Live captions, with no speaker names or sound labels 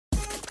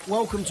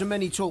Welcome to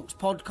Many Talks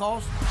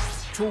podcast,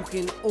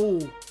 talking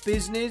all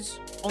business,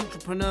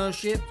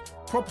 entrepreneurship,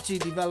 property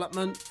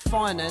development,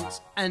 finance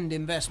and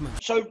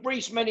investment. So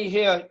Reece Many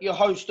here, your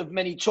host of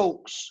Many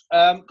Talks.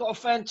 Got a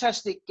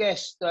fantastic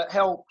guest that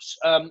helps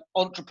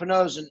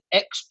entrepreneurs and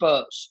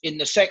experts in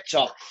the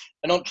sector,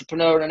 an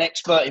entrepreneur and an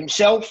expert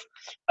himself,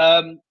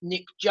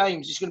 Nick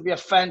James. It's going to be a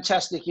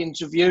fantastic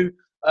interview,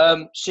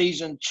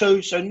 season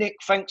 2. So Nick,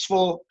 thanks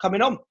for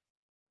coming on.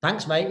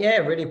 Thanks, mate. Yeah,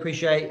 really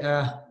appreciate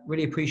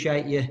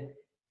you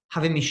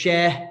having me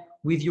share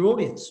with your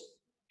audience.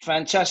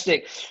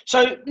 Fantastic.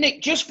 So,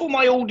 Nick, just for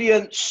my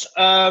audience,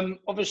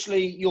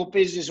 obviously your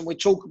business, and we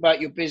talk about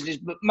your business,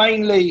 but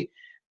mainly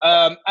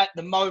at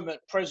the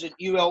moment, present,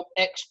 you help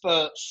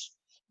experts,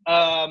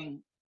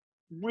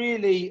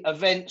 really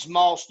events,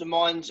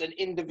 masterminds, and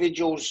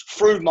individuals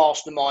through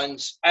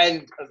masterminds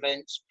and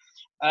events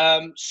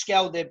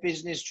scale their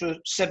business to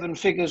 7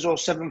 figures or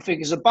 7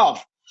 figures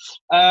above.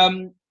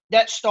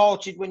 That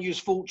started when you was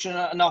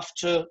fortunate enough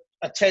to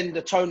attend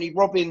the Tony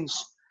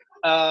Robbins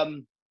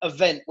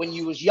event when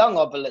you was young,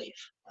 I believe,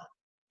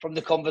 from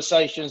the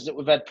conversations that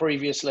we've had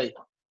previously.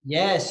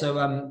 Yeah, so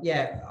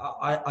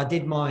I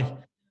did my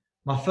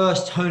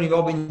first Tony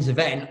Robbins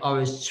event. I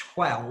was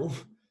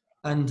 12,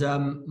 and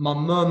my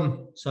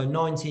mum. So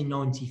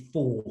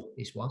 1994,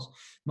 this was.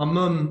 My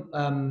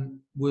mum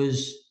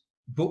was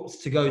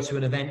booked to go to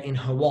an event in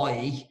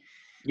Hawaii.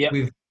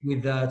 Yep.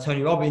 with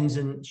Tony Robbins,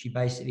 and she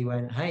basically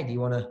went, "Hey, do you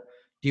want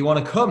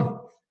to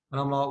come?" And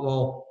I'm like,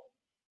 "Well,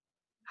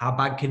 how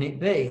bad can it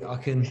be? I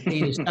can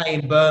either stay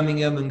in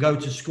Birmingham and go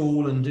to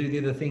school and do the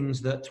other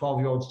things that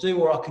 12-year-olds do,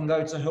 or I can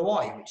go to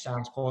Hawaii," which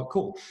sounds quite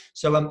cool.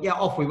 So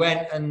off we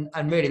went, and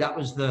really that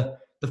was the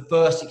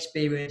first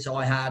experience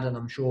I had, and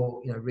I'm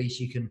sure Reece,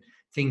 you can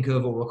think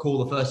of or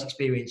recall the first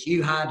experience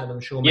you had, and I'm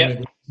sure many of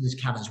the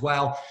listeners can as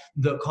well,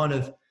 that kind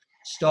of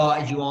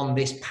started you on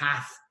this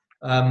path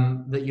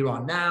that you're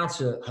on now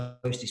to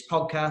host this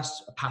podcast,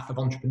 a path of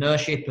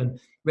entrepreneurship. And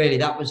really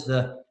that was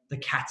the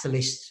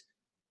catalyst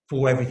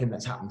for everything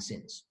that's happened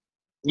since.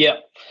 Yeah.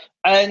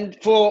 And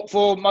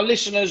for my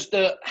listeners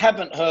that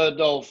haven't heard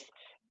of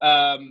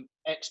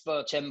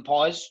Expert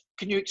Empires,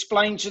 can you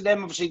explain to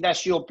them, obviously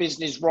that's your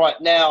business right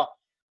now,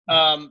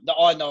 that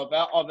I know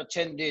about. I've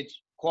attended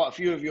quite a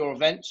few of your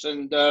events,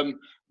 and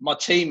my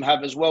team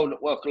have as well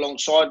that work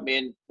alongside me,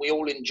 and we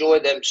all enjoy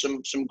them.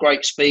 Some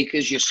great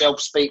speakers, yourself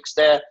speaks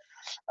there.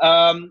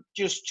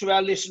 Just to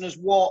our listeners,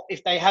 what,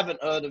 if they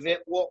haven't heard of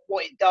it, what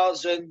it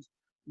does, and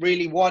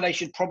really why they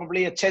should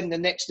probably attend the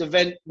next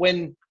event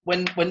when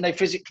they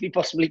physically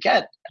possibly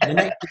can. The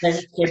next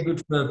event's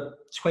scheduled for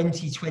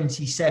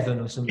 2027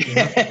 or something.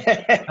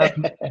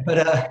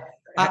 But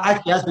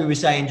actually, as we were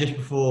saying just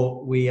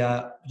before we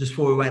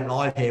went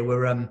live here,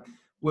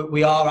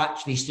 we are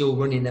actually still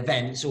running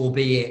events,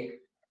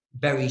 albeit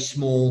very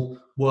small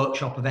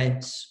workshop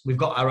events. We've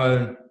got our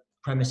own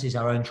premises,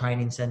 our own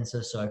training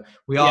centre, so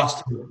we are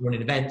still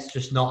running events,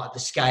 just not at the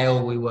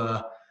scale we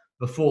were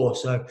before.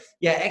 So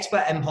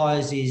Expert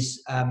Empires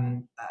is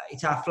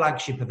it's our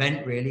flagship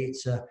event, really.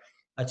 It's a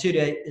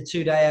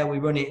two-day. We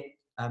run it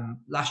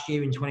last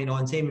year in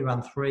 2019. We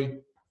ran 3.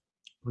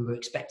 We were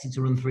expecting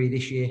to run 3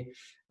 this year,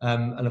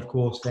 and of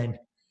course then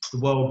the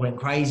world went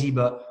crazy.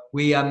 But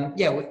we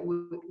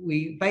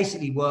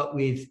basically work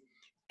with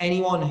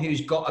anyone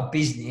who's got a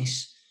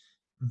business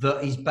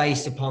that is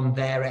based upon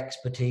their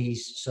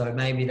expertise. So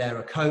maybe they're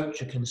a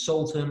coach, a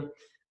consultant,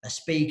 a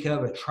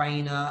speaker, a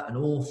trainer, an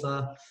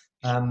author,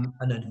 an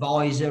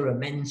advisor, a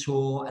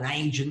mentor, an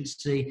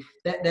agency.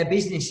 Their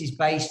business is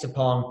based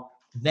upon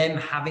them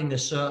having a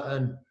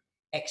certain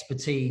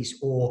expertise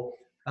or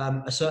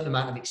a certain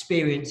amount of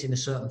experience in a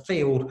certain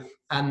field,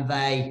 and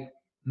they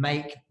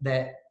make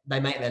their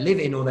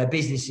living or their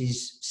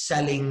businesses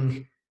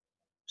selling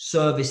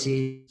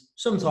services,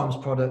 sometimes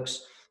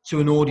products, to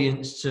an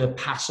audience to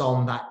pass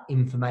on that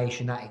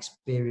information, that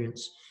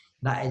experience,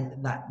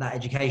 that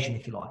education,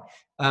 if you like.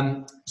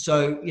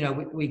 So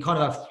we kind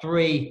of have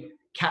 3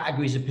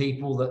 categories of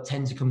people that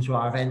tend to come to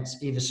our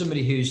events. Either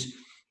somebody who's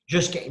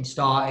just getting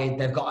started,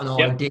 they've got an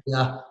idea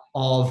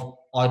of,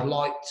 I've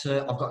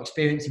got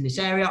experience in this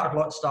area, I'd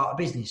like to start a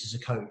business as a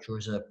coach or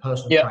as a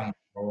personal trainer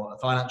or a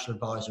financial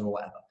advisor or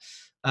whatever.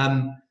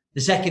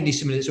 The second is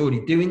somebody that's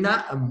already doing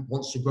that and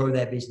wants to grow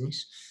their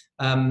business.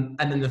 And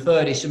then the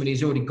third is somebody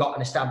who's already got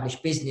an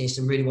established business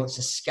and really wants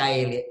to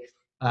scale it,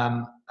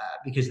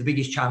 because the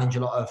biggest challenge a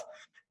lot of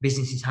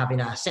businesses have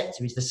in our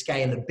sector is the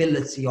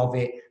scalability of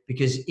it,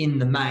 because in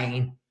the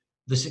main,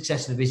 the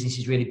success of the business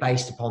is really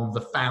based upon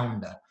the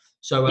founder.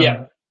 So,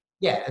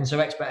 and so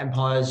Expert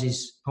Empires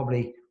is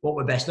probably what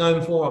we're best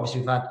known for.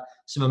 Obviously, we've had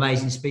some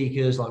amazing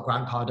speakers like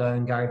Grant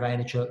Cardone, Gary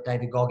Vaynerchuk,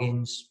 David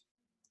Goggins.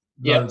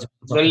 The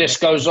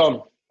list goes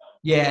on.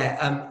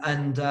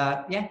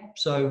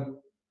 So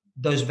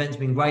those events have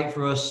been great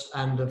for us.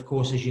 And of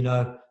course, as you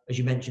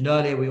mentioned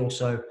earlier, we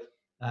also,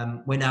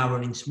 we're now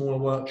running smaller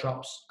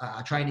workshops at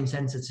our training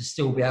centre to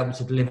still be able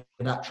to deliver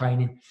that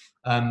training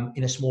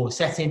in a smaller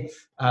setting.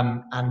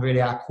 And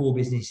really our core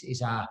business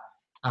is our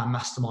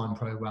mastermind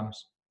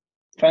programs.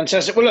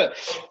 Fantastic. Well, look,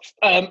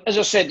 as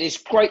I said, it's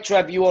great to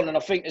have you on, and I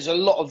think there's a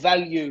lot of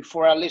value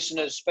for our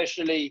listeners,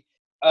 especially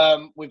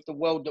with the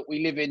world that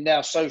we live in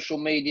now, social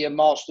media,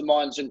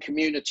 masterminds and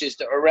communities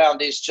that are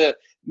around, is to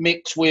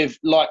mix with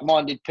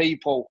like-minded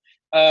people.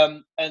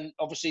 And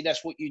obviously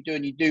that's what you do,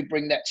 and you do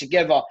bring that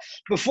together.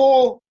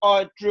 Before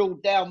I drill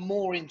down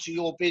more into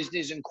your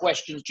business and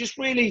questions, just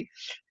really,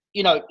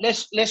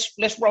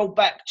 let's roll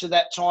back to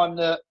that time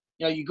that,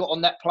 you got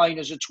on that plane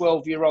as a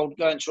 12-year-old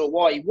going to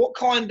Hawaii. What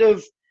kind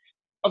of,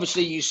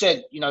 obviously you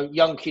said,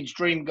 young kids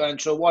dream going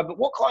to Hawaii, but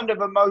what kind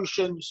of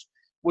emotions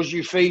was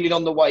you feeling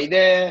on the way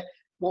there?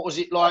 What was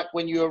it like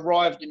when you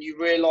arrived and you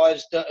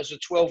realised that as a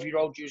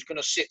 12-year-old you was going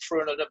to sit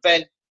through an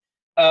event?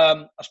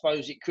 I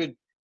suppose it could,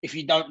 if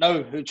you don't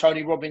know who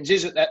Tony Robbins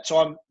is at that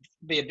time,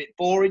 be a bit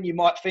boring, you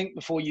might think,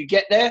 before you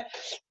get there.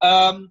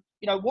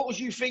 What was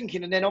you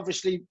thinking? And then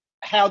obviously,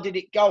 how did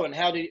it go, and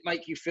how did it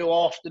make you feel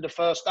after the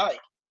first day?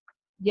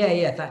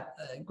 Yeah,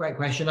 great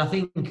question. I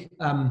think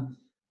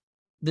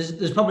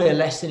there's probably a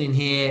lesson in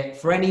here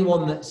for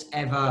anyone that's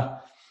ever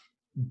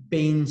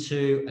been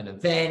to an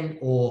event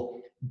or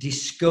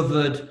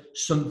discovered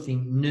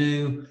something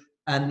new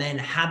and then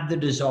had the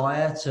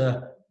desire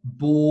to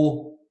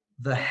bore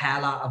the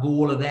hell out of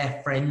all of their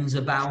friends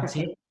about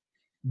it.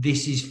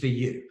 This is for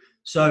you.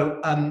 So,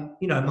 my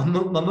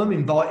mum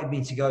invited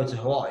me to go to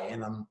Hawaii,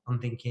 and I'm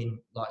thinking,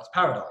 like, it's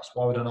paradise.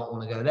 Why would I not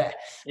want to go there?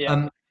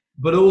 Yeah.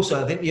 But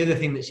also, I think the other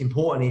thing that's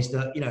important is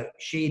that,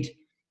 she'd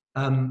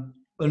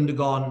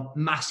undergone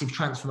massive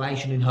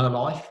transformation in her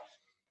life,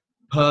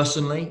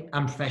 personally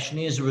and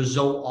professionally, as a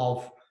result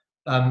of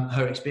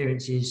her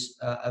experiences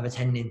of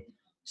attending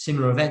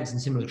similar events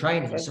and similar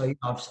training. Okay. So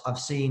I've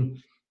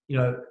seen,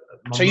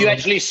 so you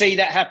actually see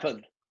that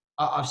happen?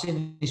 I've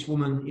seen this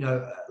woman,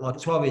 like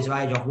 12 years of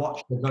age, I've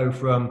watched her go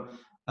from,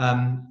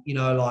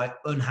 like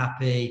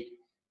unhappy,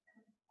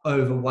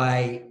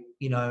 overweight,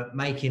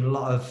 making a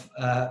lot of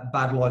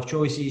bad life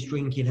choices,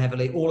 drinking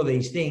heavily, all of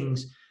these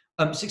things.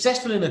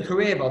 Successful in a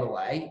career, by the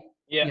way,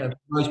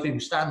 most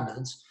people's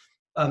standards,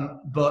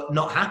 but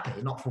not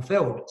happy, not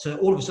fulfilled. So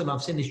all of a sudden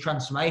I've seen this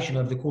transformation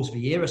over the course of a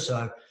year or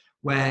so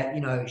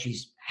where,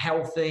 she's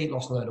healthy,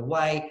 lost a load of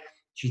weight,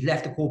 she's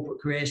left a corporate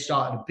career,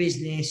 started a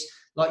business.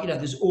 Like,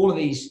 there's all of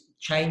these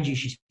changes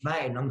she's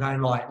made. And I'm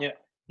going like,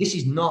 this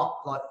is not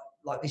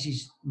like this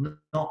is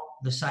not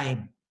the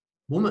same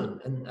woman.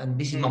 And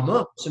this is my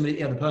mum,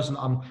 somebody, the person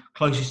that I'm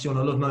closest to and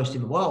I love most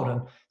in the world.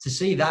 And to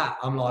see that,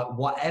 I'm like,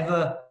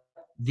 whatever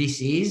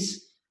this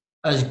is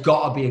has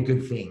got to be a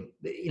good thing.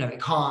 There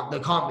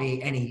can't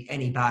be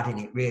any bad in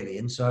it, really.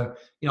 And so,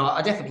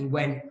 I definitely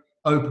went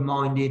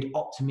open-minded,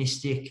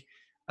 optimistic,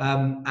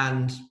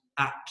 and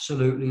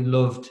absolutely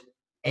loved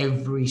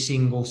every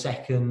single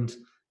second.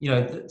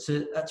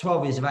 At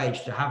 12 years of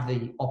age, to have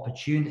the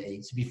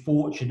opportunity, to be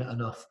fortunate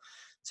enough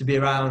to be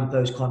around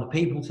those kind of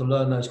people, to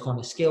learn those kind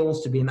of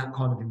skills, to be in that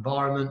kind of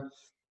environment.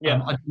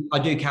 I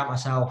do count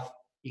myself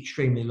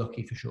extremely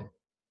lucky, for sure.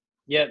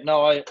 Yeah,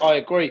 no, I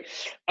agree.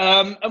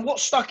 And what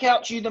stuck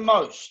out to you the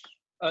most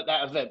at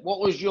that event? What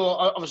was your,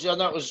 obviously I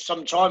know it was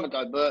some time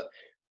ago, but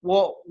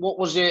what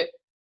was it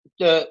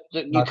that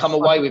you come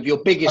away with,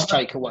 your biggest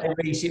takeaway?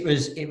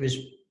 It was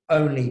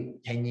only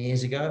 10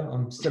 years ago.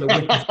 I'm still a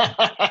witness.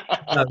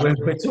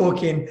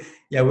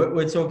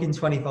 We're talking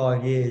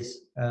 25 years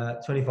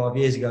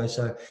ago.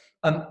 So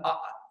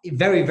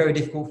very, very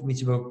difficult for me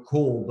to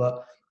recall.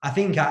 But I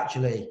think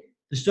actually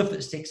the stuff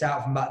that sticks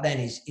out from back then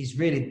is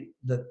really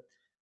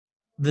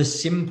the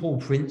simple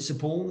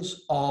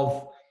principles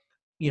of,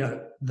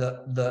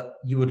 that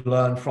you would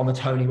learn from a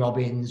Tony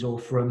Robbins or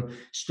from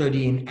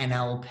studying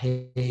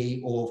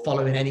NLP or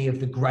following any of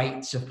the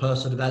greats of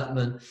personal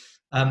development.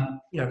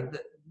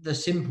 The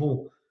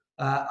simple,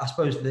 I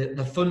suppose,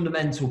 the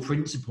fundamental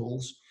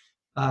principles,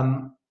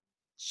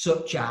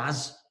 such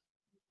as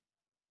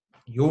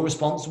you're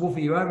responsible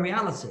for your own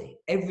reality.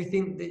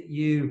 Everything that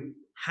you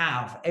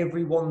have,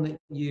 everyone that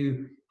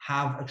you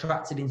have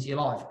attracted into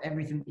your life,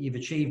 everything that you've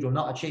achieved or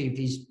not achieved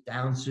is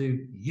down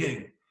to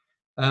you.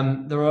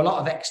 There are a lot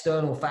of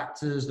external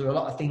factors. There are a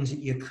lot of things that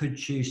you could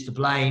choose to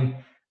blame,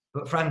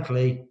 but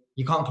frankly,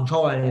 you can't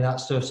control any of that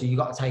stuff. So you've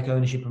got to take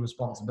ownership and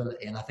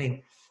responsibility. And I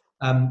think,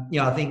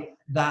 I think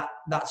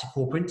that's a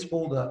core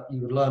principle that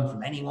you would learn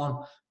from anyone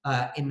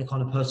in the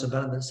kind of personal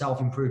development,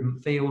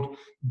 self-improvement field,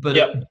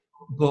 but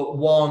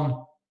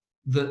one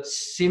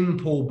that's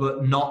simple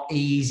but not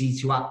easy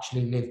to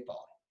actually live by.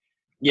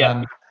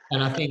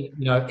 And I think,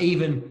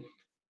 even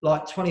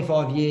like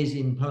 25 years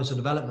in personal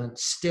development,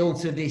 still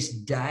to this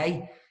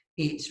day,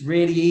 it's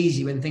really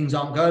easy when things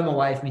aren't going my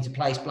way for me to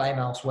place blame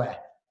elsewhere.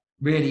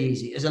 Really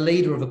easy. As a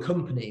leader of a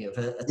company, of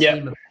a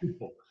team of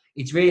people,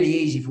 it's really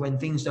easy for when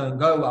things don't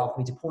go well for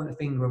me to point a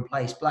finger and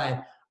place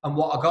blame. And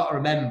what I got to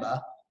remember,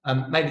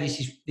 maybe this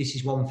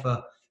is one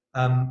for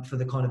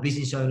the kind of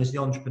business owners, the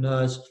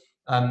entrepreneurs,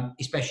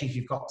 especially if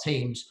you've got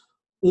teams,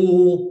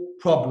 all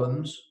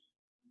problems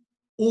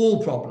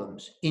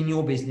in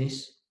your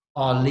business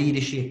are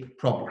leadership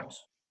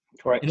problems.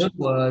 Correct. In other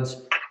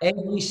words,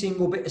 every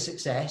single bit of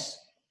success,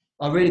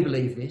 I really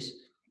believe this.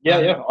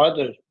 I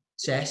do.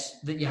 success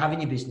that you have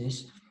in your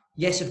business,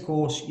 yes, of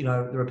course, you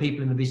know, there are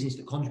people in the business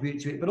that contribute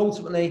to it, but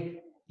ultimately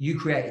you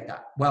created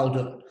that. Well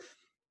done.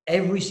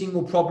 Every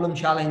single problem,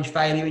 challenge,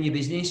 failure in your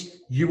business,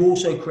 you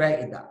also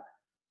created that.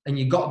 And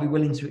you've got to be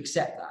willing to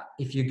accept that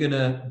if you're going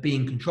to be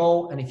in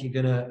control and if you're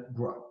going to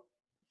grow.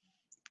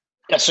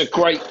 That's a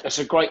great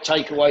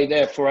takeaway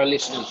there for our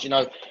listeners. You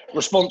know,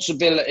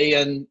 responsibility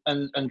and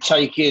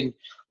taking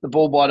the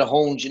bull by the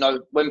horns. You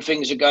know, when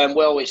things are going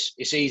well,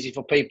 it's easy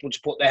for people to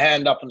put their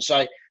hand up and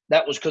say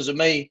that was because of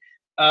me.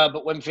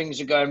 But when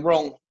things are going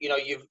wrong, you know,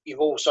 you've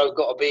also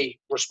got to be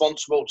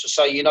responsible to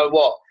say, you know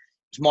what,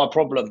 it's my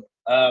problem.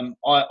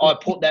 I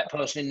put that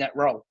person in that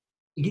role.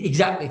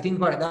 Exactly. Think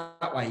about it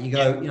that way. You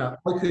go, you know,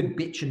 I could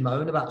bitch and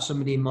moan about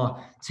somebody in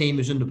my team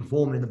who's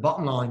underperforming, and the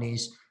bottom line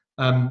is,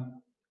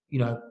 you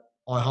know,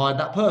 I hired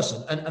that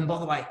person. And by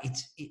the way,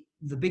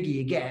 the bigger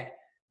you get,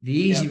 the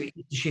easier it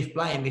is to shift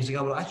blame, because you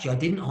go, well, actually, I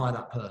didn't hire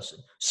that person.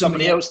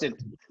 Somebody else did.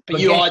 But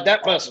you hired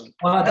that person.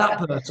 I hired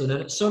that person,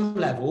 and at some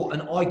level,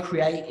 and I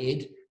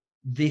created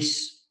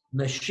this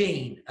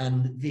machine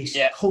and this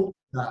culture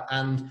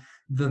and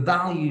the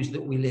values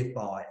that we live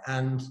by.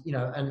 And, you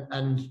know,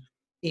 and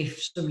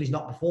if somebody's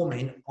not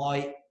performing,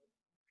 I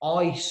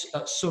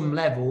at some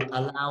level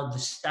allowed the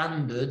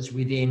standards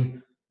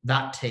within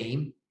that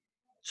team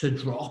to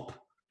drop,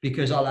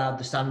 because I allowed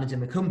the standards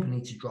in the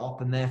company to drop,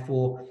 and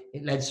therefore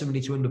it led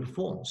somebody to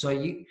underperform. So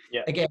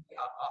again,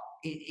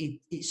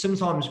 it's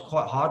sometimes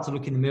quite hard to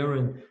look in the mirror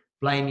and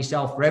blame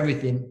yourself for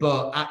everything,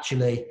 but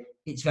actually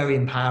it's very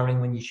empowering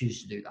when you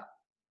choose to do that.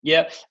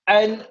 Yeah.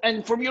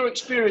 And from your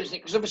experience,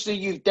 because obviously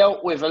you've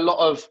dealt with a lot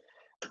of,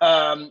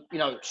 you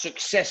know,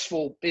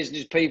 successful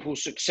business people,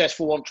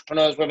 successful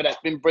entrepreneurs, whether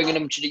that's been bringing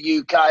them to the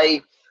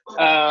UK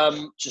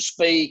to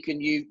speak,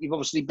 and you've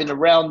obviously been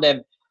around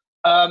them.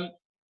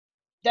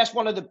 That's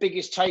one of the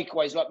biggest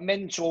takeaways. Like,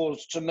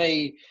 mentors to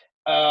me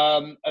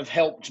have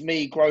helped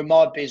me grow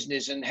my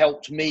business and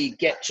helped me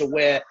get to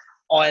where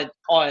I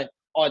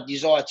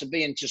desire to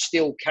be and to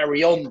still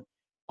carry on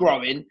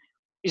growing.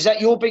 Is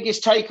that your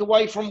biggest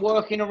takeaway from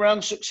working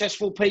around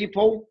successful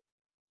people?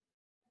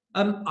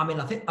 I mean,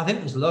 I think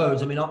there's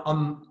loads. I mean,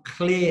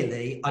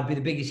 I'd be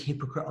the biggest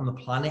hypocrite on the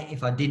planet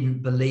if I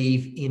didn't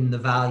believe in the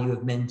value of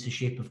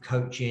mentorship, of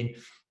coaching,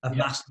 of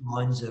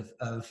masterminds,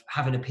 of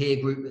having a peer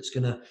group that's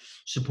going to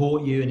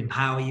support you and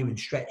empower you and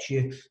stretch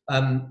you.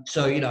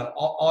 So, you know,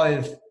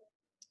 I've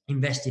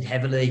invested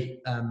heavily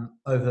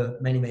over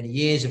many, many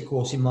years. Of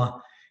course, in my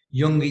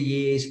younger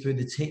years, through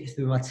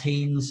my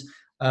teens,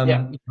 you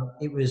know,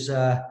 it was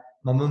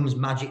my mum's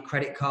magic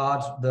credit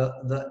card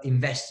that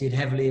invested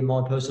heavily in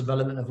my personal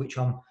development,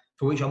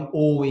 for which I'm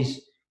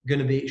always going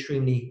to be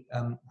extremely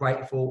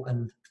grateful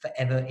and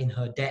forever in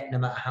her debt, no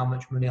matter how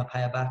much money I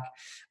pay her back.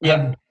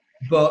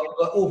 But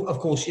of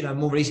course, you know,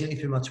 more recently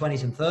through my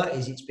 20s and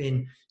 30s, it's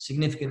been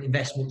significant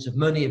investments of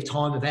money, of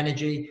time, of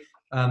energy,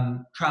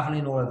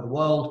 traveling all over the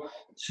world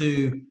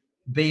to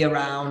be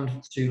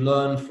around, to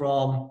learn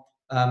from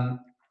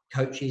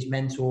coaches,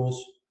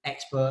 mentors,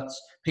 experts,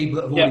 people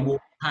that have already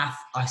walked the path.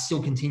 I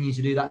still continue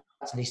to do that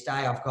to this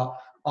day.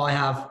 I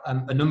have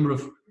a number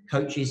of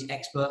coaches,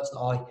 experts that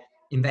I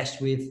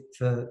invest with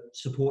for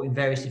support in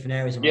various different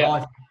areas of my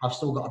life. I've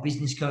still got a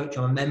business coach.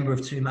 I'm a member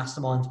of 2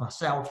 masterminds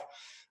myself.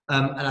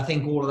 And I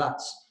think all of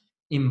that's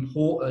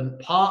important,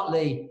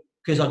 partly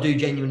because I do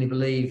genuinely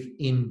believe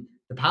in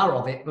the power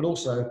of it, but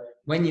also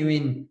when you're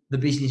in the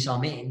business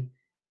I'm in,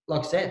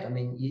 like I said, I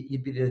mean,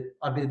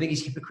 I'd be the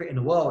biggest hypocrite in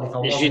the world if I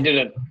wasn't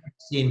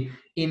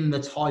in the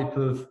type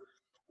of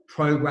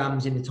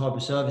programs, in the type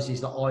of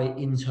services that I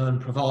in turn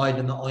provide,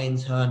 and that I in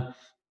turn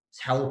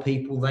tell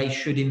people they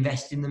should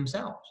invest in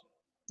themselves.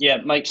 Yeah,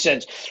 makes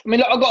sense. I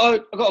mean, I've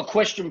got a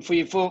question for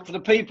you for the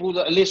people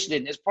that are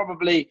listening. There's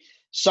probably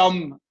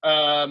some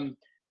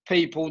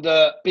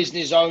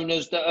business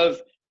owners that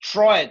have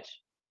tried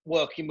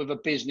working with a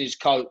business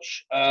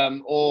coach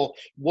or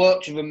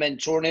worked with a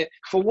mentor, and it,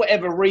 for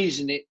whatever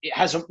reason, it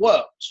hasn't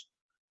worked.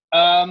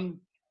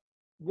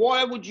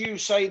 Why would you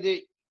say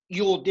that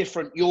you're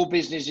different, your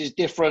business is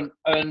different,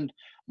 and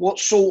what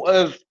sort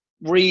of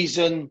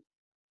reason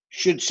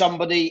should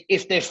somebody,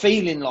 if they're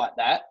feeling like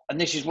that, and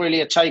this is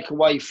really a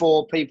takeaway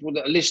for people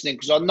that are listening,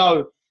 because I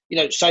know, you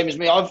know, same as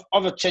me,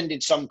 I've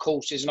attended some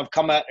courses and I've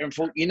come out there and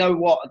thought, you know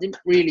what, I didn't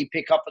really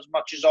pick up as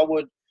much as I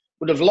would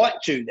have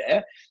liked to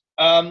there.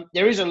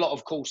 There is a lot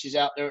of courses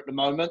out there at the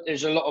moment.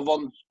 There's a lot of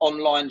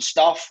online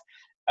stuff.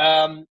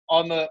 I'm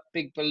a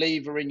big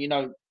believer in, you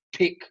know,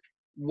 pick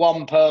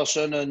one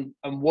person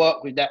and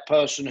work with that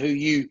person who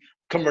you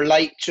can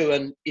relate to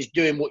and is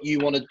doing what you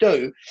want to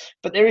do.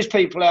 But there is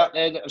people out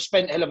there that have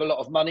spent a hell of a lot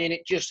of money and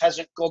it just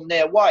hasn't gone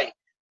their way.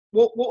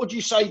 What would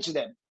you say to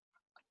them?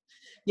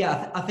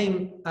 Yeah, I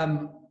think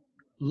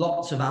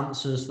lots of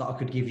answers that I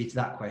could give you to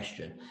that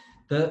question.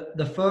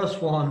 The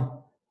first one,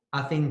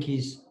 I think,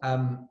 is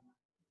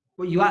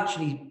what you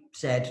actually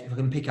said. If I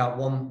can pick out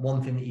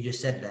one thing that you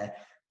just said there,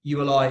 you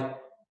were like,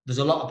 there's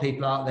a lot of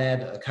people out there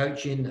that are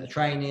coaching, that are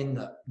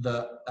training,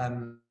 that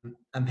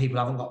and people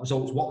haven't got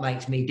results. What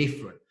makes me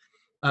different?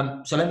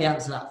 So let me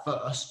answer that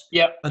first.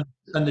 Yeah.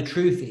 And the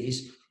truth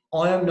is,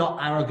 I am not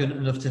arrogant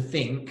enough to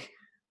think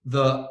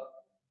that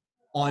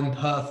I'm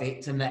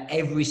perfect and that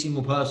every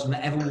single person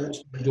that ever walks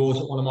through the doors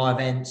at one of my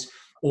events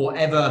or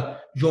ever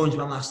joins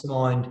my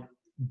mastermind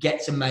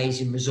gets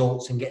amazing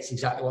results and gets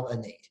exactly what they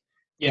need.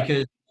 Yeah.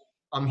 Because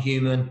I'm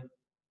human,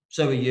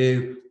 so are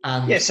you.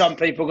 And some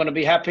people are going to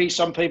be happy,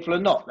 some people are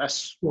not.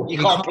 You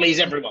can't please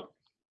everyone.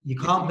 You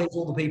can't please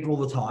all the people all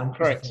the time.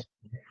 Correct.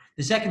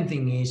 The second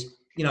thing is,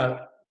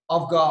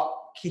 I've got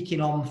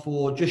kicking on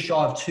for just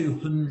shy of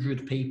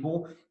 200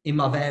 people in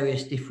my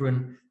various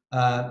different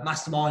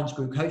masterminds,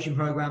 group coaching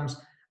programs.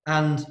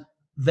 And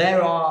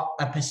there are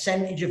a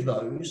percentage of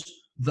those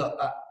that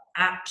are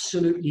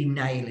absolutely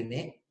nailing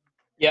it.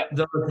 Yeah.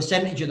 There are a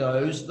percentage of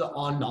those that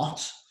are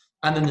not.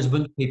 And then there's a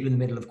bunch of people in the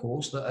middle, of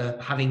course, that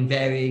are having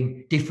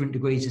varying different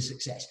degrees of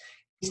success.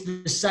 It's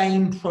the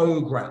same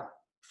program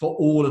for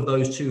all of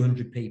those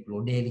 200 people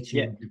or nearly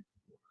 200 people.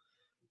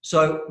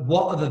 So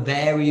what are the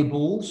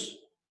variables?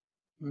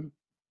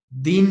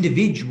 The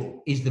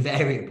individual is the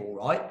variable,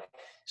 right?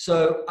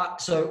 So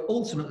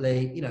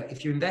ultimately,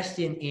 if you're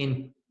investing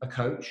in a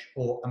coach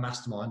or a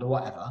mastermind or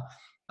whatever,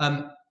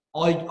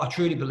 I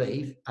truly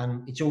believe,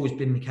 and it's always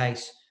been the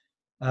case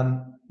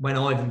when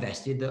I've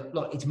invested, that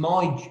look,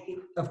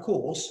 of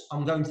course,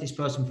 I'm going to this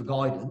person for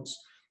guidance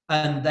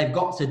and they've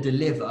got to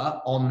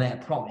deliver on their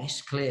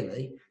promise,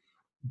 clearly.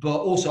 But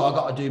also I've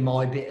got to do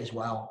my bit as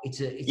well. It's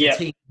a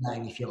team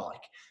game, if you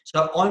like.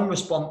 So I'm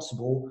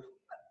responsible.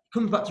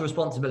 Comes back to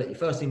responsibility.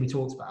 First thing we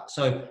talked about.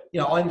 So,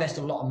 I invest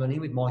a lot of money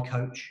with my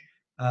coach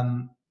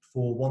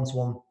for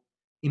one-to-one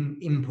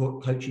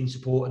input, coaching,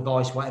 support,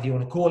 advice, whatever you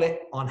want to call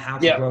it, on how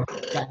to grow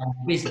my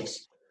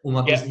business or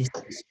my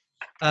businesses.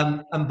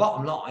 And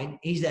bottom line,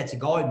 he's there to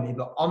guide me,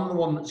 but I'm the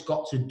one that's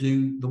got to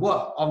do the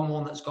work. I'm the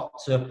one that's got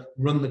to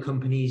run the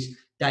companies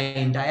day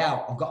in, day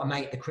out. I've got to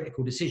make the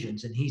critical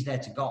decisions, and he's there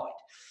to guide.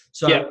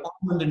 So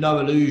I'm under no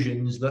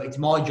illusions that it's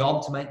my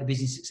job to make the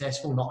business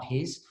successful, not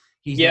his.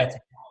 He's there to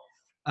guide.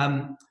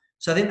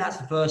 So I think that's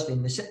the first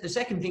thing. The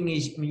second thing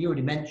is, you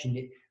already mentioned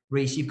it,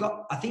 Reese.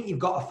 I think you've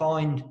got to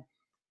find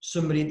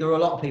somebody. There are a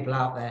lot of people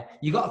out there.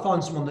 You've got to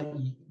find someone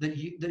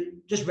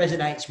that just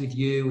resonates with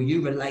you, or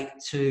you relate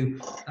to.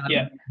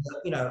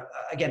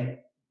 Again,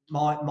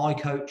 my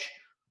coach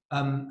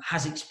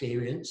has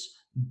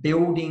experience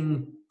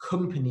building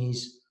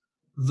companies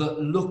that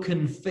look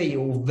and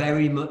feel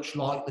very much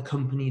like the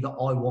company that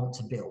I want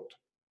to build.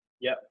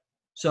 Yeah.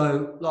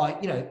 So,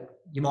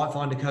 you might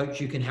find a coach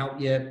who can help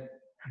you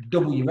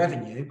double your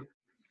revenue,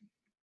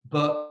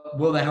 but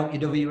will they help you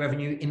double your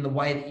revenue in the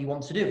way that you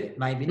want to do it?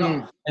 Maybe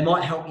not. They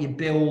might help you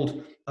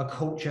build a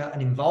culture,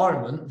 an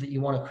environment that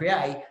you want to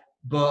create,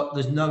 but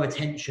there's no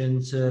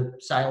attention to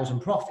sales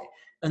and profit.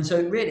 And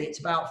so really it's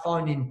about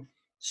finding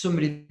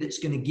somebody that's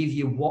going to give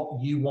you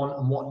what you want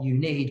and what you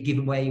need,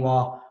 given where you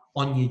are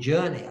on your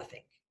journey, I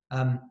think.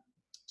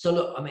 So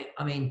look,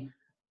 I mean,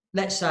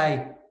 let's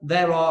say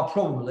there are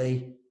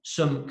probably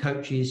some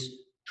coaches,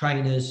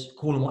 trainers,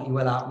 call them what you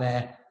will out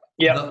there,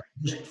 that are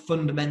just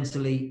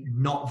fundamentally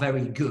not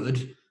very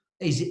good,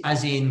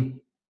 as in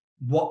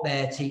what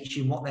they're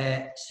teaching, what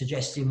they're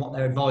suggesting, what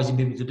they're advising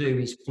people to do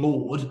is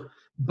flawed.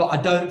 But I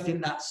don't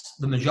think that's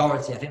the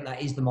majority. I think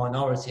that is the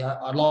minority.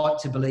 I'd like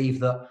to believe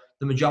that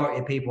the majority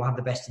of people have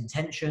the best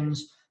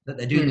intentions, that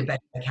they're doing the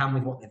best they can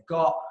with what they've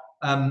got.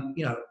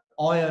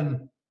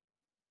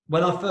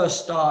 When I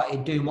first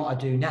started doing what I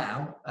do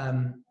now,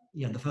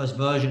 the first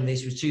version of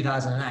this was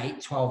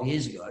 2008, 12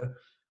 years ago.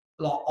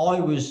 I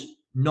was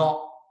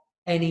not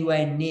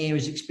anywhere near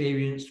as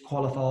experienced,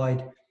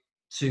 qualified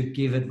to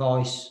give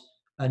advice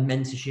and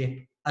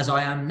mentorship as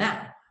I am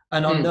now.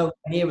 And I'm nowhere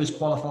near as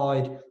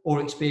qualified or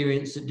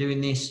experienced at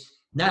doing this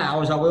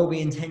now as I will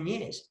be in 10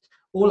 years.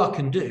 All I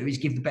can do is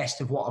give the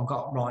best of what I've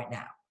got right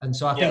now. And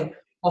so I think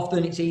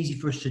often it's easy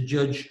for us to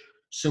judge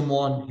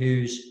someone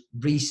who's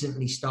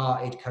recently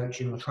started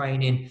coaching or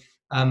training.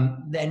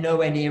 They're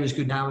nowhere near as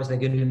good now as they're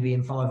going to be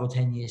in 5 or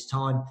 10 years'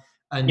 time.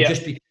 And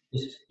just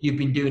because you've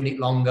been doing it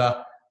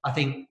longer, I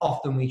think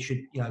often we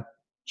should,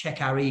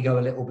 check our ego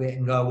a little bit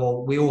and go,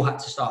 well, we all had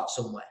to start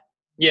somewhere.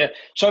 Yeah.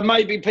 So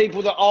maybe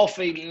people that are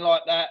feeling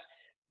like that,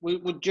 we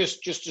would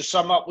just to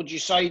sum up, would you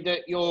say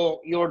that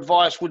your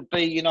advice would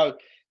be,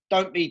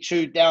 don't be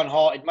too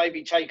downhearted.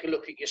 Maybe take a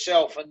look at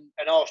yourself and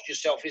ask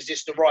yourself, is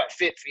this the right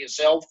fit for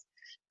yourself?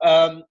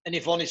 And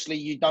if honestly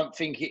you don't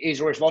think it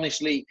is, or if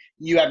honestly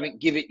you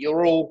haven't give it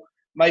your all,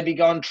 maybe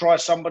go and try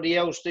somebody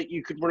else that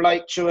you could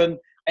relate to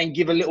and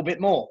give a little bit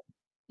more.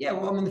 Yeah,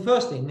 well, the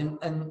first thing,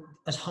 and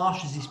as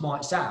harsh as this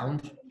might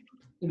sound,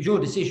 it was your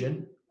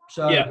decision.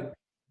 So,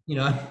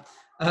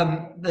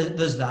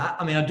 there's that.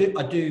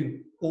 I do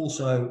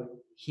also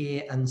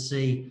hear and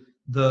see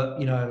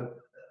that,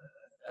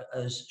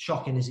 as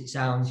shocking as it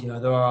sounds,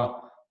 there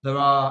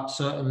are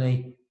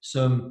certainly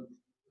some,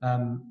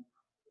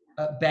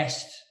 at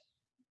best,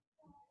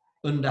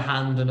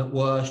 underhand and at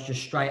worst,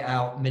 just straight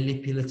out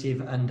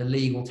manipulative and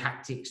illegal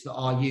tactics that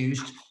are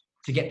used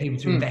to get people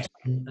to invest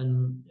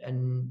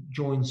and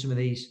join some of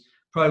these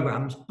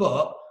programs.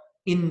 But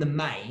in the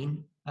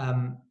main,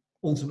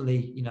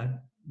 ultimately,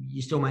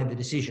 you still made the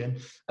decision.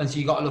 And so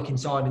you got to look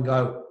inside and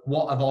go,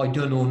 what have I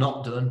done or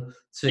not done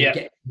to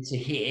get to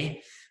here?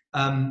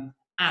 And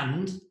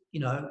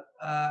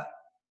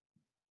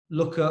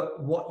look at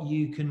what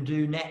you can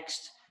do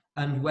next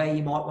and where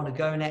you might want to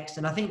go next.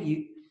 And I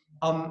think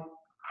I'm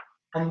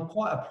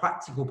quite a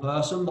practical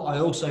person, but I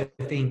also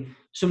think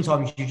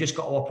sometimes you just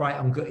got to operate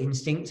on gut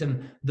instinct.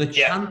 And the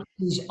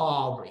chances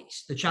are,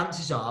 Reece,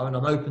 and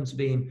I'm open to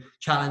being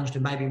challenged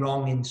and maybe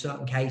wrong in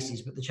certain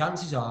cases, but the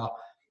chances are,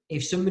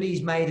 if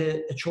somebody's made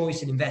a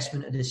choice, an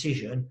investment, a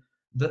decision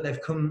that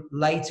they've come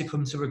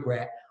to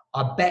regret,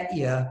 I bet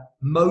you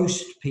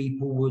most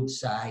people would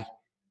say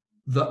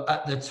that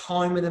at the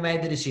time when they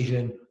made the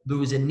decision, there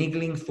was a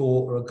niggling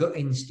thought or a gut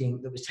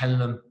instinct that was telling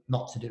them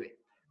not to do it.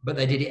 But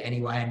they did it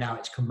anyway, and now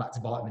it's come back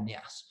to bite them in the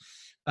ass.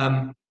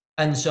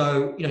 And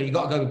so, you've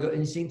got to go with gut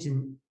instinct.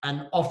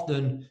 And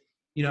often,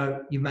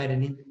 you've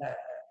made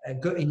a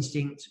gut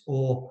instinct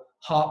or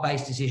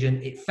heart-based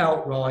decision. It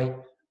felt right,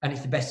 and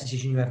it's the best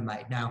decision you ever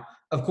made. Now,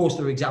 of course,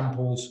 there are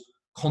examples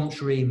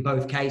contrary in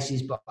both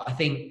cases, but I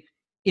think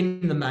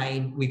in the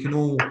main, we can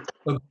all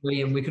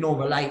agree and we can all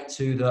relate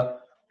to that.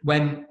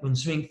 When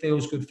something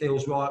feels good,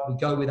 feels right, we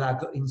go with our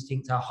gut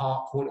instinct, our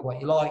heart, call it what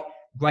you like.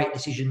 Great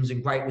decisions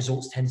and great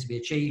results tend to be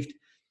achieved.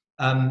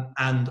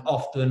 And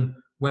often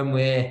when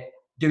we're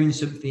doing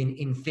something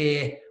in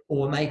fear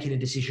or making a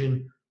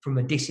decision from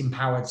a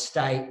disempowered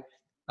state,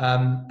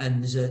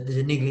 and there's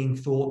a niggling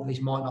thought that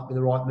this might not be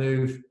the right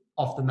move,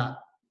 often that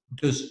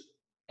does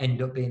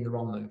end up being the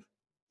wrong move.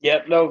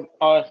 Yeah, no,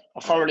 I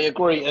thoroughly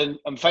agree, and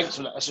thanks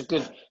for that. That's a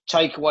good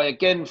takeaway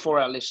again for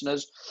our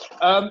listeners.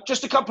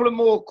 Just a couple of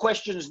more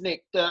questions,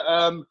 Nick, that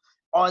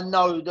I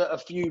know that a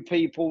few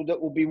people that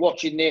will be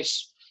watching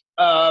this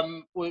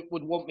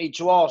would want me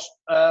to ask.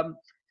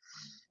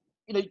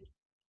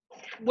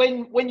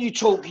 When you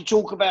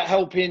talk about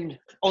helping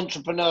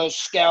entrepreneurs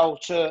scale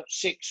to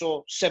 6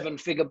 or 7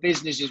 figure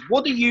businesses.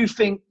 What do you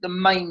think the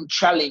main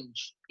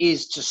challenge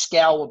is to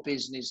scale a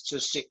business to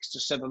 6 to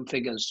 7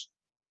 figures?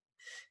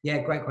 Yeah,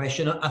 great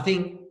question. I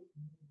think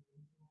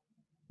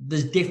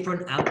there's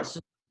different answers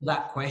to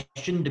that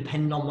question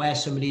depending on where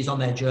somebody is on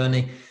their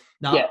journey.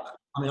 Now,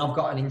 I mean, I've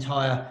got an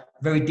entire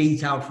very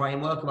detailed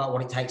framework about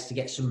what it takes to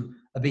get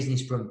a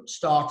business from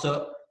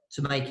startup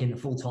to making a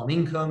full-time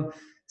income,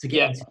 to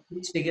get into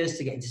 6 figures,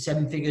 to get into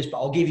 7 figures. But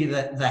I'll give you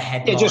the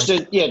headline.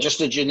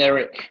 Just a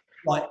generic.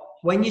 Like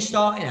when you're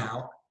starting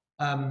out,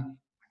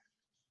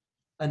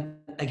 and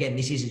again,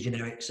 this is a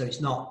generic, so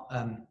it's not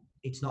an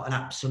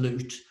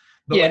absolute.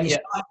 But when you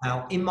start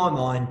out, in my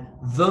mind,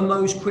 the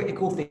most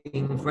critical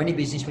thing for any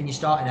business when you're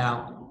starting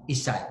out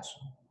is sales.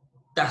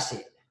 That's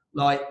it.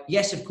 Like,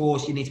 yes, of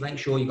course, you need to make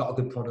sure you've got a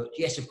good product.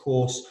 Yes, of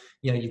course,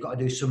 you've got to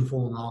do some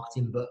form of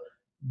marketing, but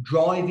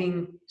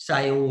driving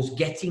sales,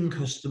 getting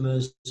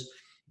customers,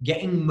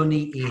 getting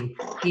money in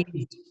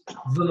is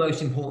the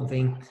most important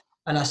thing.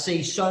 And I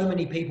see so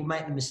many people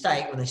make the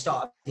mistake when they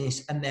start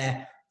this and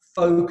they're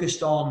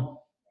focused on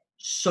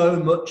so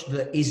much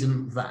that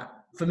isn't that.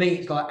 For me,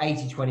 it's like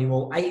 80-20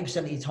 rule. 80%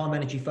 of your time,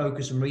 energy,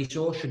 focus, and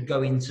resource should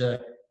go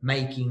into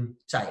making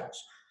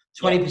sales.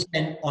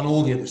 20% on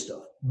all the other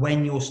stuff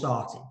when you're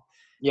starting.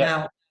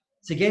 Now,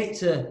 to get it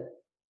to,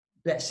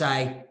 let's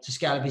say, to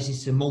scale a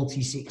business to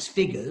multi-6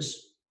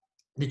 figures,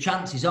 the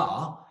chances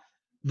are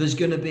there's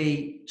going to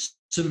be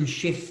some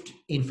shift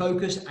in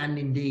focus and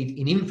indeed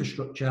in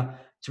infrastructure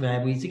to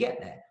enable you to get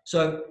there.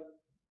 So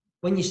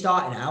when you're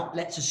starting out,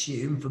 let's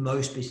assume for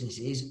most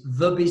businesses,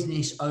 the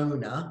business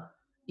owner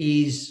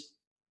is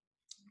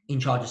in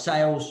charge of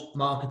sales,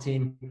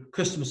 marketing,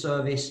 customer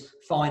service,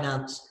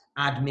 finance,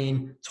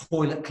 admin,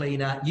 toilet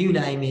cleaner, you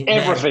name it.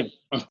 Everything.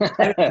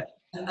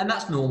 And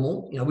that's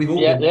normal. We've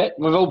all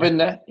we've all been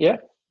there. Yeah.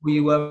 We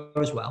were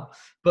as well.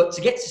 But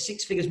to get to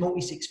 6 figures,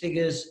 multi-6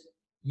 figures,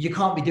 you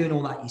can't be doing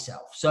all that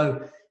yourself.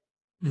 So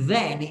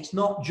then it's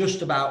not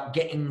just about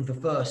getting the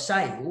first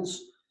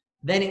sales.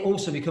 Then it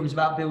also becomes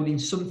about building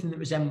something that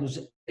resembles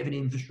an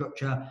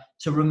infrastructure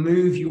to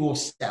remove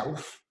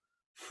yourself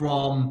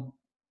from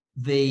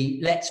the,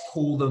 let's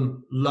call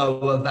them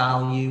lower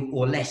value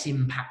or less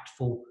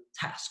impactful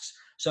tasks.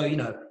 So,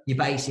 your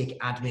basic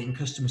admin,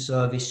 customer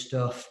service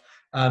stuff.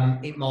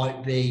 It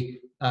might be,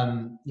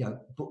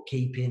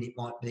 bookkeeping. It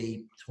might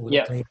be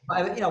toilet cleaning,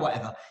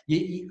 whatever.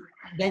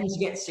 Then to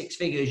get 6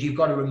 figures, you've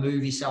got to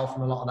remove yourself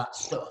from a lot of that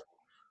stuff,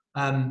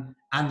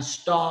 and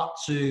start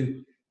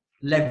to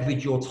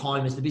leverage your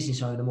time as the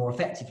business owner more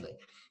effectively.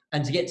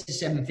 And to get to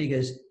 7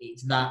 figures,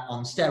 it's that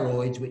on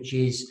steroids, which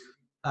is,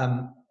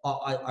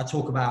 I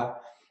talk about,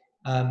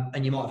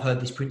 and you might have heard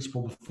this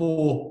principle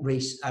before,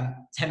 Reece, £10,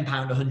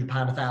 £100,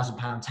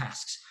 £1,000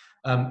 tasks.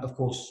 Of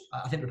course,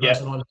 I think the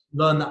person I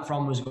learned that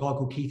from was a guy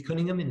called Keith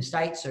Cunningham in the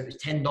States. So it was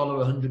 $10,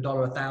 $100,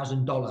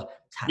 $1,000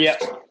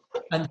 tasks.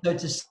 And so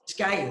to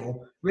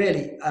scale,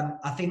 really,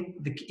 I think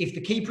if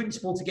the key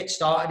principle to get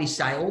started is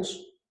sales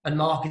and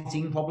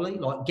marketing, probably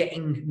like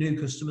getting new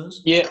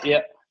customers.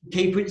 The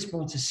key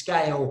principle to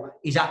scale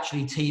is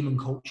actually team and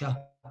culture.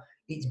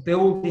 It's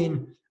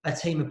building a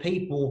team of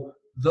people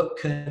that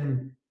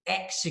can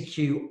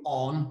execute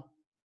on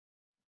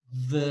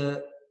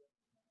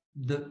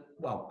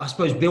well, I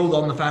suppose build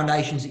on the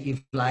foundations that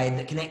you've laid,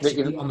 that can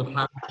execute on the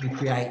plan that you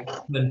create,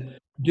 and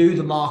do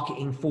the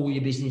marketing for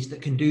your business,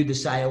 that can do the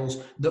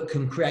sales, that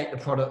can create the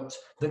product,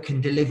 that can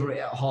deliver it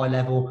at a high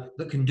level,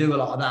 that can do a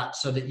lot of that,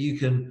 so that you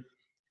can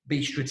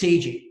be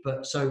strategic.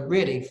 But so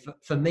really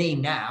for me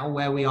now,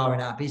 where we are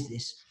in our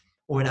business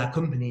or in our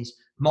companies,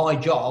 my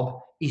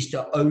job is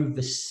to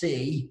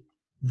oversee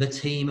the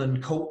team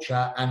and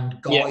culture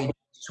and guide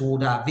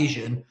toward our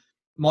vision.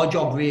 My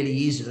job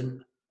really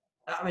isn't,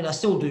 I mean, I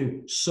still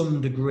do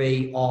some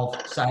degree of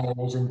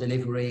sales and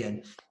delivery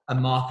and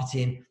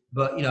marketing,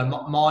 but you know,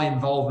 my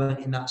involvement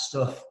in that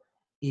stuff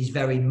is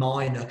very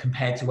minor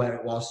compared to where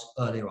it was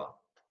earlier on.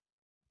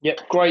 Yeah,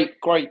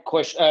 great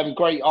question.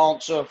 Great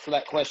answer for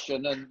that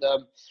question, and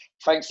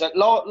thanks. That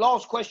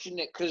last question,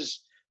 Nick,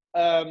 because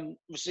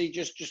obviously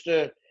just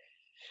a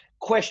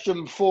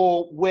question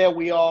for where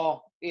we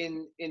are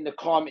in the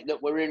climate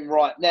that we're in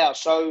right now.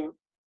 So,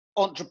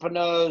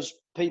 entrepreneurs,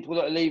 people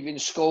that are leaving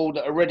school,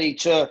 that are ready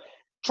to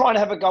try and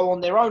have a go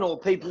on their own, or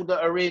people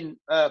that are in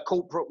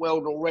corporate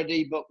world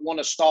already but want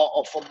to start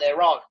off on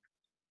their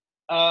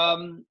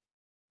own.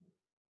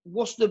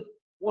 What's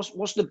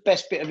the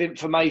best bit of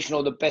information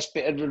or the best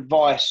bit of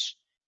advice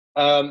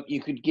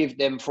you could give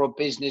them for a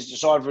business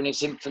that's either in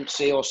its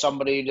infancy or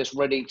somebody that's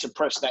ready to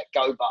press that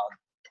go button?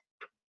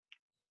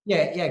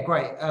 Yeah,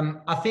 great.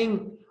 I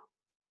think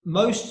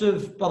most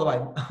of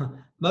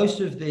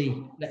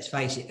the, let's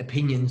face it,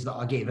 opinions that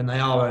I give, and they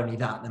are only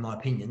that, they're my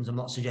opinions. I'm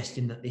not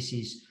suggesting that this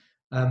is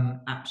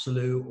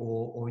absolute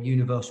or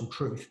universal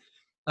truth.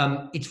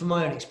 It's from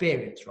my own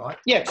experience, right?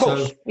 Yeah, of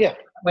course. So, yeah.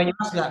 When you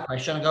ask me that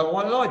question, I go,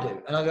 what did I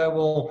do? And I go,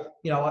 well,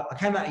 you know, I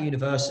came out of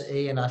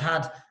university and I'd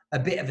had a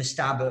bit of a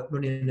stab at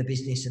running a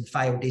business and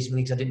failed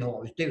dismally because I didn't know what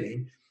I was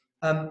doing.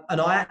 And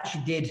I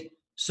actually did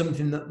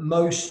something that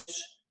most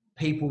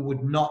people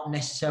would not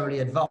necessarily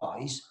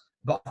advise,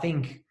 but I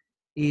think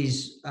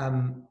is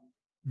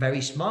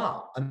very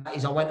smart. And that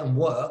is, I went and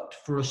worked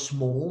for a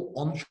small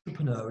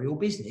entrepreneurial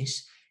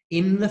business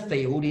in the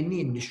field, in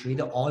the industry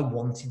that I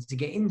wanted to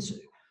get into.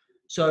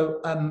 So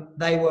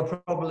they were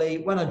probably,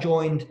 when I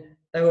joined,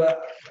 they were a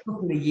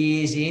couple of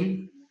years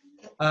in,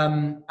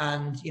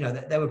 and you know,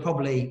 they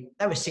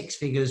were six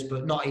figures,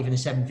 but not even a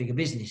seven-figure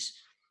business.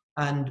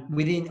 And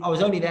I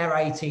was only there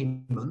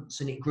 18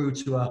 months, and it grew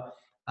to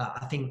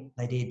I think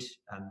they did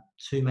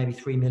 2, maybe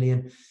 3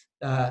 million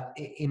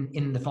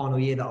in the final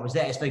year that I was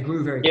there. So they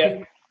grew very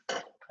quickly.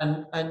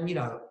 And you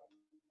know,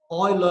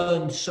 I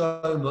learned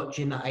so much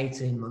in that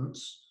 18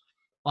 months.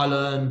 I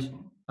learned.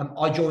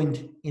 I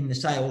joined in the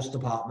sales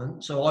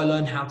department, so I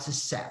learned how to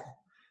sell.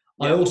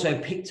 I also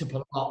picked up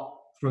a lot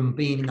from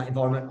being in that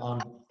environment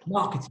on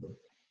marketing.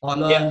 I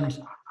learned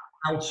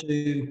how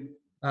to.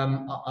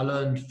 I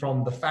learned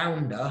from the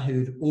founder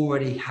who'd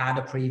already had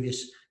a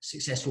previous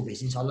successful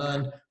business. I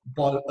learned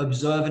by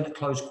observing at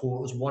close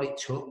quarters what it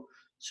took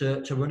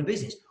to run a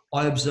business.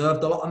 I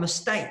observed a lot of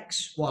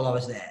mistakes while I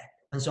was there.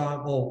 And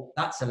so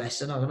that's a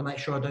lesson. I'm going to make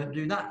sure I don't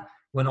do that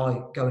when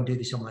I go and do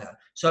this on my own.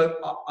 So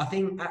I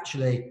think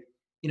actually,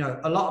 you know,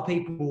 a lot of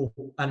people,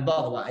 and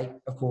by the way,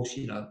 of course,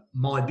 you know,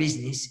 my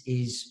business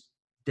is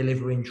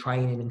delivering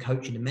training and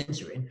coaching and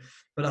mentoring.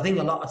 But I think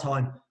a lot of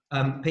time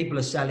people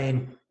are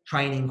selling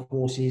training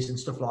courses and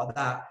stuff like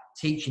that,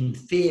 teaching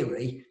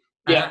theory.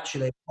 And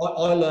actually,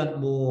 I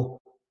learned more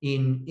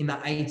in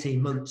that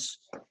 18 months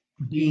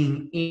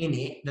being in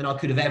it than I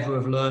could have ever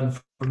have learned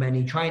from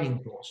any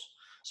training course.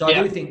 So I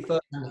do think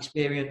first-hand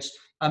experience,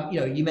 you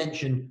know, you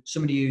mentioned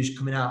somebody who's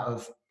coming out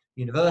of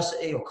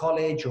university or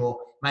college, or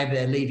maybe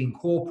they're leaving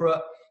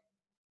corporate.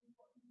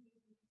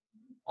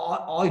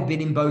 I've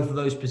been in both of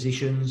those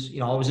positions.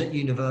 You know, I was at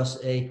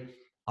university.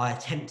 I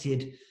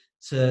attempted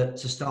to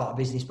start a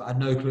business, but I had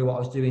no clue what I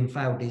was doing,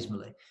 failed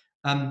dismally.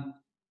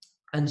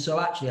 And so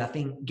actually, I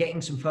think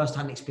getting some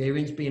first-hand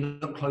experience, being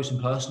up close and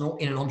personal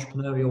in an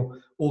entrepreneurial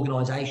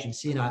organization,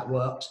 seeing how it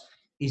works,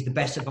 is the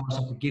best advice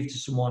I could give to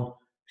someone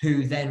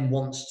who then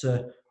wants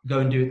to go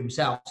and do it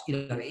themselves.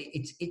 You know,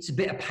 it's a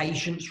bit of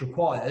patience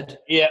required.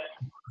 Yeah.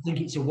 I think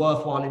it's a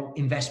worthwhile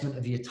investment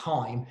of your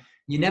time.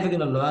 You're never going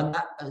to learn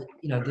that.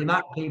 You know, the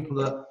amount of people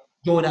that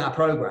join our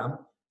program,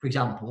 for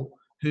example,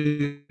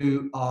 who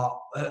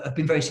have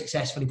been very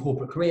successful in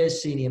corporate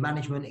careers, senior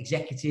management,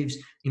 executives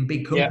in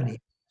big companies,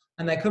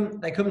 and they come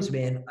to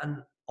me, and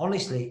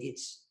honestly,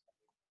 it's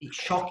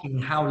shocking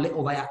how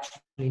little they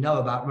actually know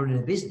about running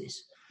a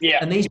business. Yeah.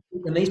 And these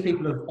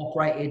people have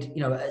operated,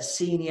 you know, at a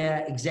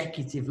senior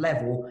executive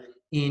level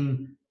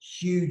in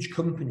huge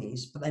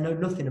companies, but they know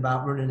nothing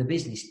about running a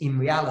business in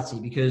reality,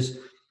 because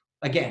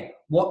again,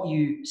 what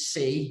you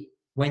see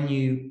when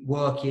you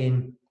work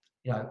in,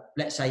 you know,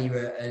 let's say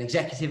you're an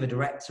executive, a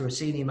director, a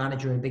senior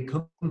manager in a big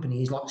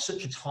company, is like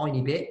such a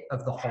tiny bit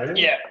of the whole.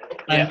 Yeah.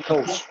 And of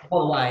course. By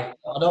the way,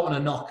 I don't want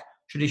to knock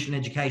traditional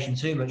education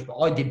too much, but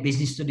I did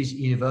business studies at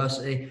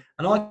university,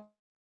 and I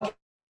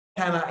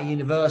came out of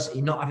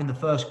university not having the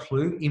first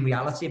clue in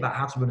reality about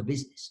how to run a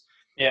business.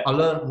 Yeah. I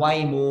learned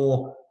way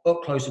more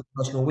up close and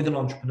personal with an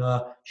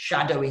entrepreneur,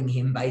 shadowing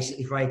him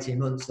basically for 18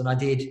 months than I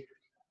did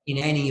in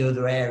any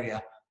other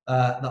area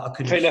that I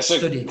could have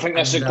studied. I think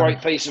that's a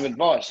great piece of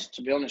advice,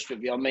 to be honest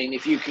with you. I mean,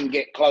 if you can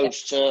get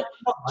close to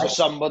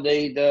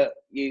somebody that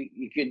you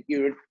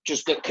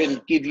just that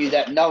can give you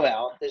that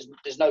know-how, there's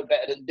no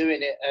better than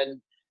doing it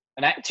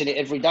and acting it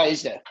every day,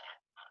 is there?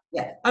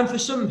 Yeah, and for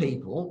some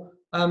people,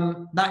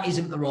 that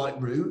isn't the right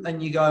route,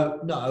 and you go,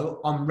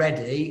 no, I'm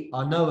ready,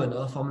 I know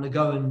enough, I'm going to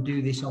go and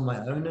do this on my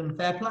own, and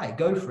fair play,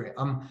 go for it.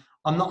 I'm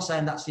not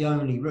saying that's the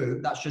only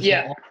route, that's just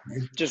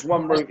just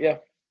one route, yeah.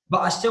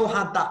 But I still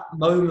had that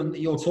moment that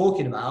you're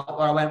talking about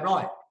where I went,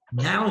 right,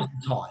 now's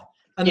the time.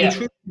 And the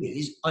truth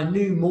is, I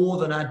knew more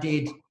than I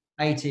did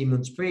 18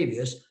 months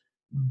previous,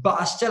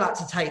 but I still had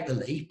to take the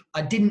leap.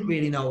 I didn't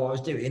really know what I was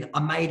doing. I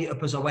made it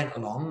up as I went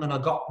along, and I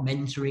got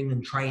mentoring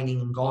and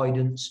training and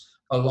guidance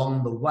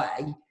along the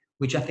way,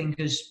 which I think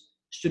has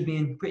stood me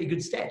in pretty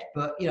good stead.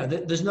 But, you know,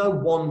 there's no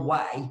one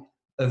way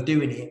of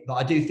doing it. But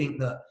I do think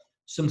that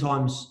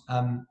sometimes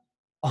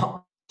I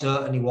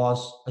certainly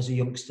was, as a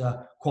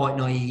youngster, quite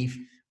naive.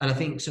 And I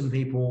think some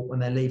people, when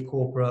they leave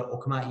corporate or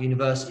come out of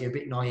university, are a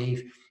bit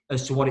naive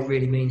as to what it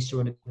really means to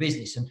run a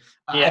business. And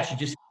I actually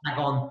just tag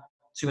on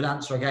to an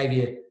answer I gave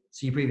you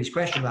to your previous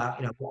question about,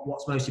 you know,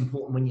 what's most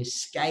important when you're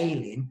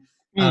scaling,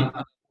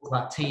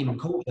 about team and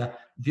culture.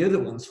 The other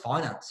one's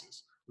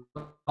finances.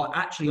 But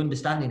actually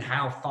understanding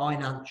how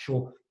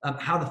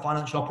the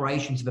financial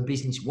operations of a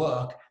business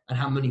work and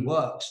how money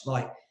works.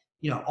 Like,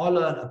 you know,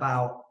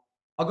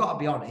 I got to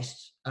be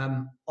honest,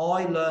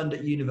 I learned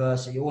at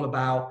university all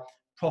about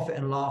profit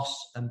and loss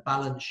and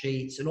balance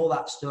sheets and all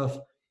that stuff.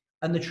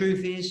 And the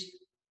truth is,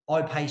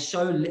 I pay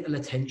so little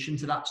attention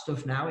to that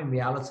stuff now in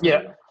reality.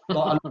 Yeah.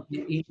 Like, I look at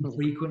it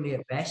infrequently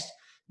at best.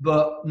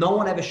 But no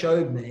one ever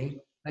showed me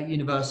at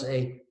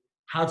university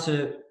how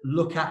to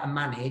look at and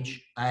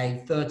manage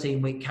a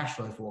 13-week cash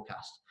flow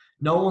forecast.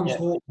 No one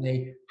taught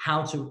me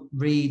how to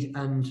read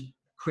and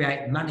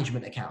create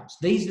management accounts.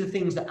 These are the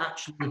things that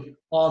actually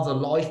are the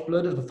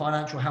lifeblood of the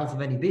financial health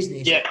of any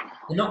business. Yeah.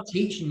 They're not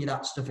teaching you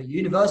that stuff at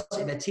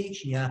university. They're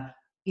teaching you,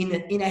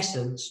 in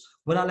essence,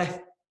 when I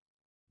left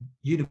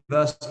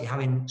university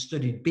having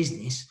studied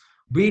business,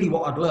 really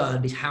what I'd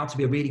learned is how to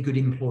be a really good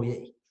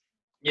employee.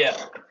 Yeah.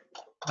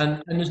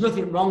 And there's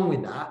nothing wrong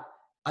with that.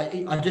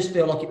 I just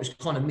feel like it was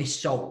kind of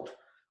missold.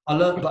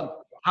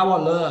 But how I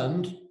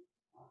learned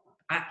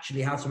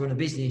actually how to run a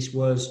business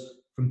was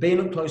from being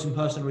up close and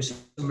personal with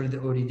somebody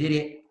that already did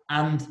it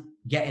and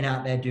getting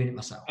out there doing it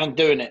myself. And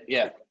doing it,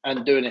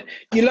 and doing it.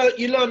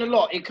 You learn a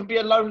lot. It can be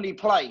a lonely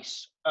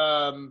place,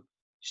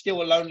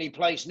 still a lonely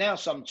place now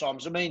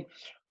sometimes. I mean,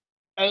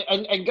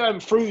 and going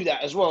through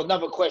that as well,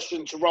 another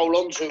question to roll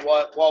onto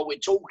while we're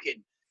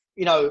talking,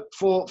 you know,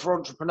 for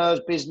entrepreneurs,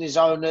 business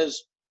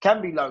owners, can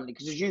be lonely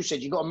because, as you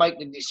said, you've got to make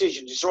the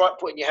decisions. It's all right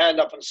putting your hand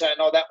up and saying,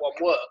 oh, that one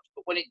worked.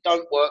 But when it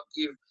don't work,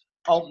 you've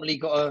ultimately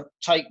got to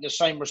take the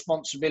same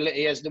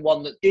responsibility as the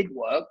one that did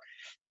work.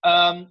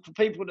 For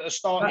people that are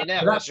starting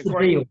out, that's a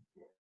great deal.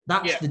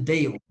 That's the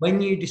deal.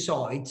 When you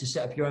decide to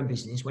set up your own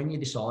business, when you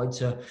decide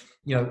to,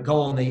 you know, go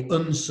on the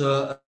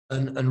uncertain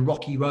and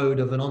rocky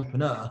road of an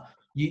entrepreneur,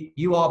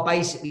 you are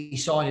basically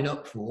signing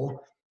up for,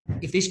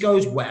 if this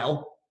goes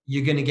well,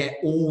 you're going to get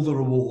all the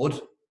reward.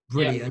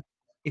 Brilliant. Yeah.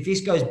 If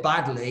this goes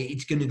badly,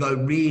 it's going to go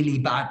really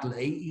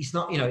badly. It's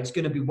not, you know, it's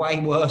going to be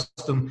way worse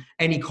than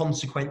any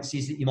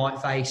consequences that you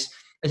might face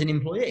as an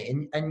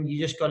employee. And you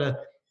just got to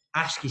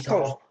ask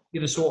yourself,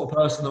 you're the sort of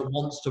person that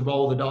wants to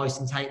roll the dice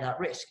and take that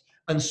risk.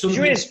 And some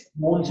people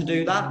want to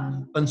do that,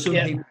 and some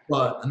people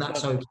won't, and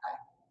that's okay.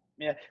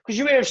 Yeah, because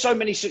you hear of so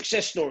many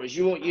success stories.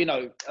 You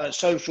know,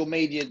 social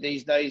media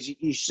these days.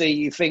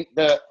 You think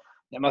that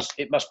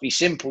it must be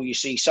simple. You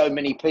see so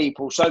many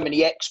people, so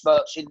many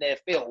experts in their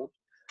field,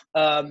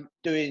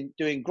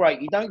 doing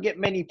great. You don't get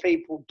many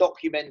people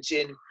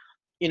documenting,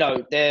 you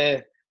know,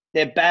 their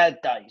bad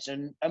days,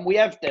 and we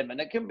have them, and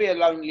it can be a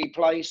lonely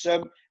place.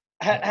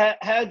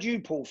 How do you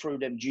pull through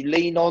them? Do you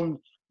lean on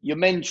your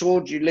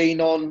mentor? Do you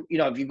lean on, you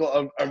know, have you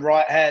got a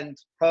right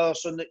hand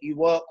person that you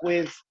work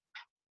with?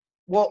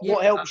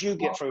 What helps you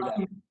get through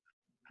that?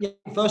 Yeah,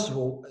 first of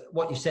all,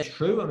 what you said is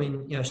true. I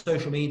mean, you know,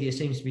 social media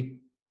seems to be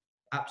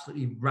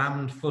absolutely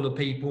rammed full of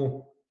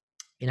people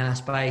in our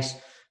space,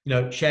 you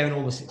know, sharing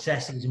all the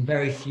successes, and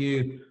very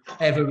few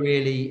ever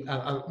really.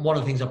 One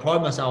of the things I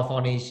pride myself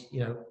on is, you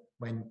know,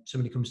 when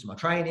somebody comes to my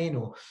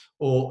training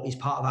or is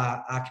part of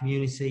our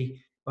community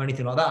or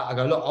anything like that, I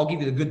go, look, I'll give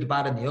you the good, the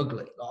bad, and the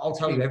ugly. I'll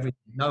tell you everything,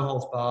 no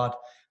holds barred,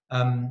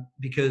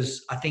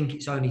 because I think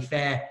it's only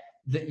fair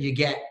that you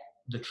get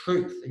the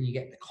truth and you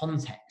get the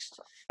context.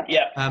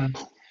 Yeah.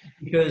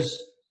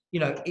 Because, you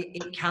know,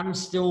 it can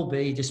still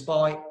be,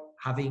 despite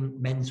having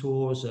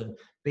mentors and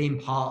being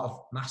part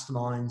of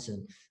masterminds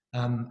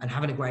and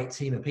having a great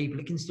team of people,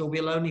 it can still be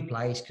a lonely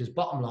place, because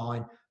bottom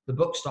line, the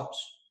buck stops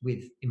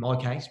with, in my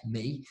case,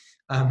 me,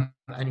 and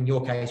in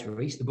your case,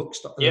 Reece, the book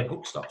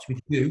stops with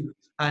you,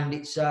 and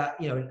it's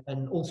you know,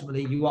 and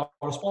ultimately you are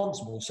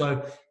responsible.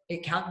 So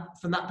it can,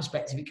 from that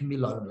perspective, it can be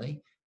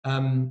lonely.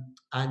 And,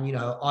 you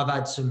know, I've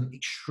had some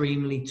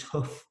extremely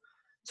tough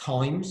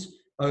times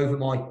over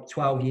my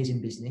 12 years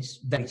in business,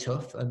 very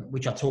tough, and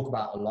which I talk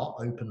about a lot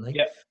openly,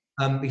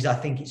 because I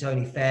think it's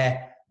only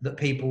fair that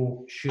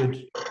people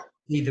should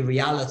see the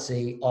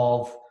reality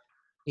of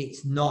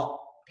it's not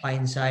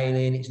plain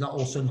sailing, it's not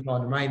all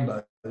sunshine and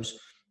rainbows,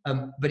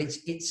 but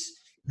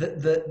it's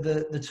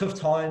the tough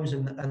times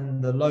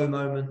and the low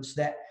moments,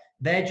 that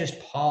they're just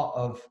part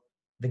of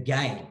the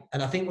game.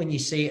 And I think when you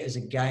see it as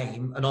a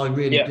game, and I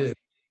really do.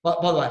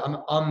 But by the way,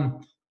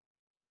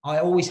 I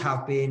always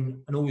have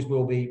been and always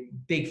will be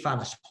big fan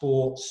of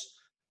sports,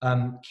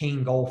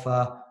 keen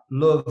golfer,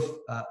 love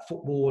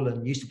football,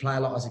 and used to play a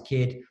lot as a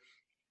kid.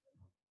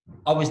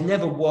 I was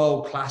never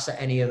world class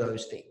at any of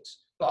those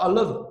things, but I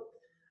love them.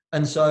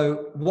 And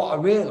so what I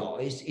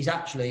realized is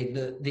actually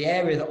the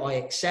area that I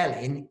excel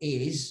in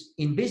is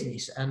in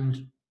business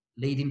and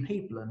leading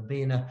people and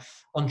being an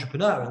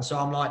entrepreneur. And so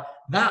I'm like,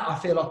 that I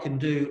feel I can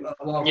do at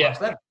a world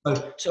class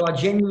level. So I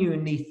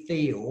genuinely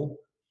feel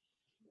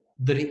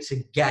that it's a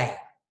game.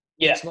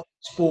 It's not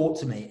sport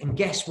to me. And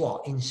guess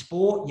what? In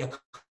sport, you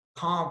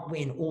can't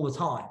win all the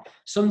time.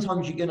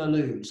 Sometimes you're going to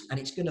lose and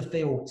it's going to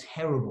feel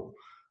terrible.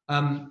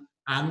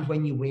 And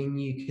when you win,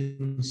 you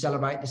can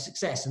celebrate the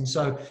success. And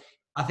so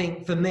I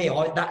think for me,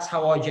 that's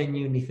how I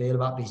genuinely feel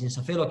about business.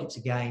 I feel like it's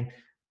a game.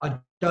 I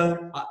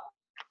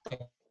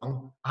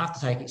have to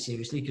take it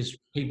seriously because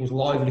people's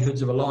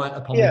livelihoods are reliant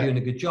upon me doing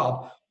a good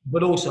job.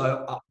 But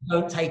also, I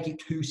don't take it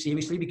too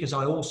seriously because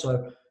I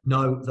also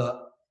know that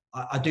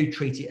I do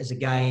treat it as a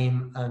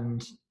game,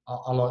 and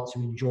I like to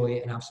enjoy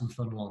it and have some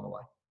fun along the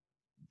way.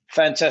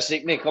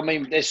 Fantastic, Nick. I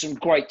mean, there's some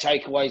great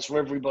takeaways for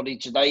everybody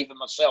today, even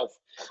myself.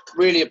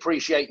 Really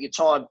appreciate your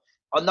time.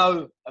 I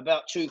know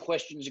about 2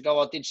 questions ago,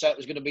 I did say it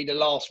was going to be the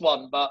last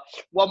one, but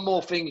one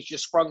more thing has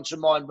just sprung to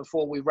mind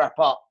before we wrap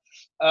up.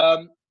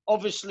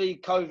 Obviously,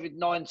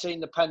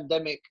 COVID-19, the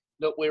pandemic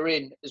that we're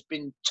in, has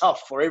been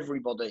tough for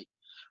everybody.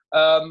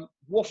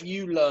 What have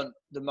you learned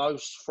the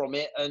most from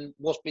it, and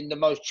what's been the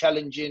most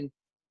challenging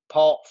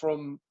part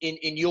from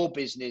in your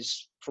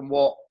business from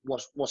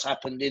what's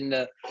happened in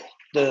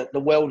the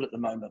world at the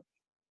moment?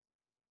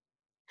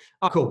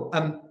 Oh, cool.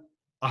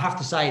 I have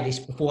to say this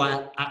before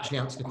I actually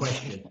answer the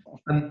question.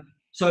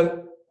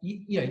 So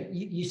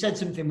you said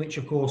something which,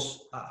 of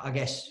course, I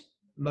guess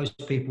most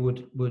people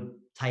would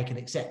take and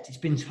accept. It's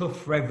been tough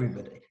for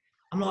everybody.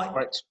 I'm like,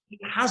 It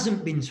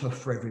hasn't been tough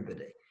for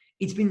everybody.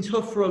 It's been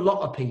tough for a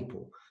lot of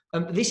people.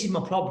 This is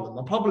my problem.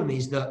 My problem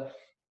is that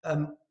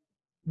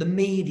the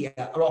media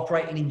are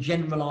operating in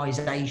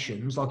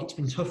generalizations, like it's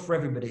been tough for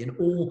everybody and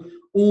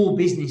all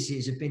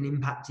businesses have been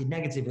impacted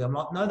negatively. I'm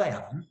like, no, they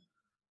haven't.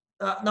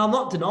 Now, I'm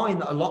not denying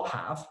that a lot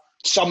have.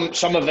 Some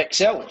have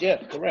excelled,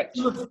 correct.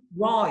 Some have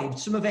thrived,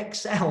 some have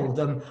excelled.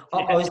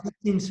 I was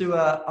listening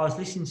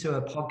to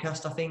a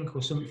podcast, I think,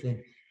 or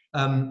something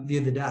the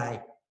other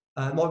day.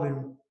 It might have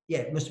been,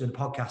 it must have been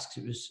a podcast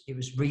because it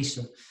was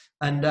recent,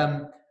 and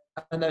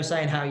they were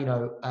saying how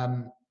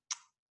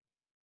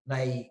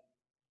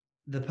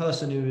the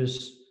person who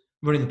was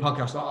running the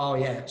podcast,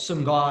 like,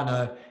 some guy I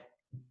know,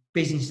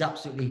 business is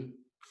absolutely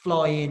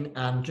flying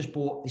and just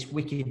bought this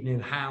wicked new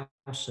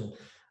house,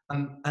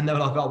 and they were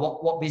like,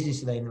 what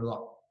business are they in? And they were like,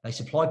 they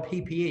supply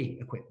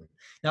PPE equipment.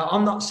 Now,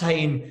 I'm not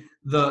saying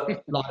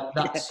that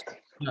that's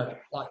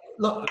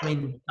look, I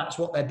mean, that's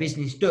what their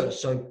business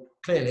does. So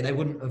clearly they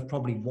wouldn't have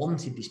probably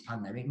wanted this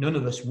pandemic. None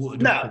of us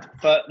would. No,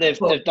 but they've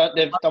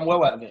done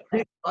well out of it.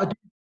 I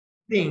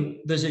think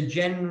there's a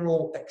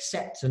general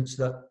acceptance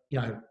that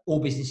all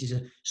businesses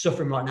are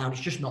suffering right now, and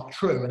it's just not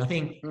true. And I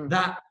think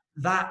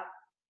that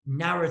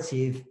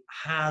narrative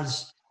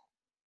has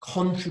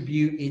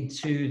contributed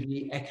to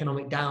the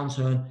economic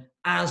downturn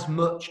as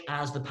much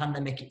as the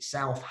pandemic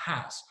itself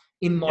has,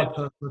 in my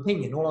personal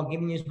opinion. All I'm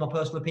giving you is my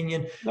personal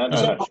opinion.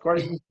 There's a lot of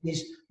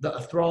businesses that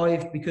have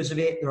thrived because of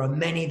it. There are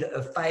many that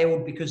have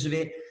failed because of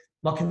it.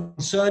 My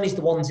concern is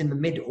the ones in the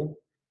middle,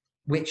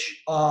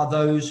 which are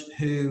those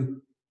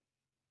who,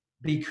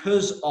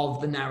 because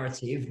of the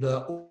narrative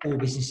that all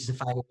businesses have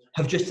failed,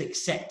 have just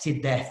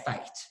accepted their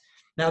fate.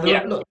 Now,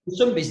 there are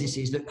some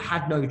businesses that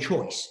had no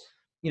choice.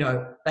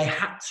 They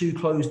had to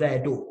close their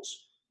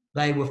doors.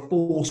 They were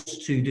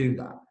forced to do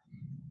that.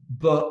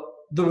 But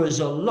there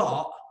was a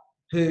lot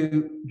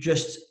who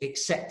just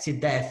accepted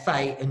their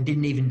fate and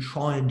didn't even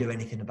try and do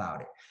anything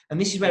about it. And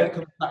this is where it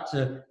comes back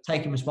to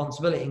taking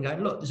responsibility and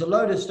going, look, there's a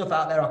load of stuff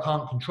out there I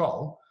can't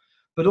control,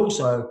 but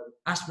also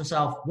ask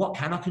myself, what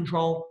can I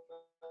control?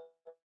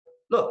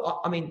 Look,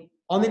 I mean,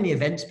 I'm in the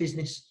events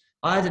business.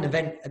 I had an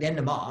event at the end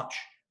of March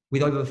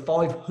with over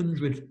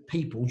 500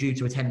 people due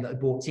to attend that had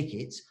bought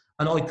tickets,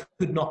 and I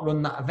could not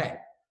run that event.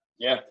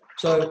 Yeah.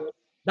 So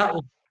that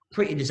was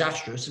pretty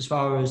disastrous as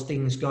far as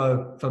things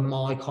go for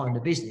my kind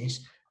of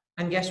business.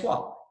 And guess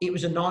what? It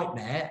was a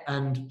nightmare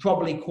and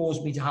probably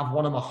caused me to have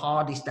one of my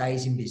hardest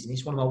days in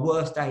business, one of my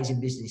worst days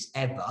in business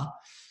ever.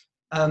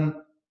 And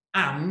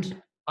I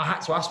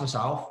had to ask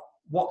myself,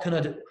 what can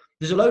I do?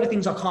 There's a load of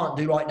things I can't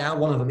do right now.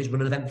 One of them is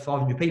run an event for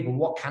 500 people.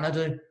 What can I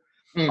do?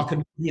 I can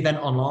do the event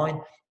online.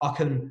 I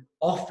can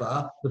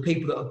offer the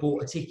people that have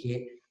bought a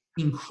ticket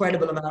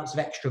incredible amounts of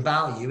extra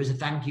value as a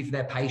thank you for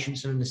their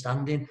patience and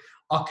understanding.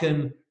 I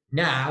can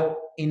now,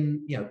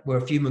 we're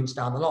a few months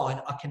down the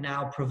line, I can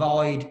now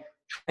provide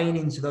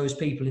training to those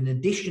people in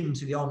addition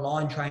to the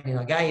online training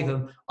I gave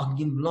them. I can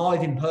give them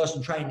live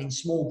in-person training in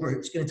small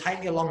groups. It's going to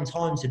take me a long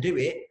time to do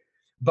it,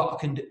 but I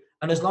can do,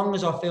 and as long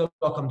as I feel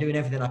like I'm doing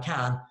everything I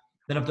can,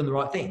 then I've done the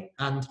right thing.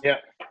 And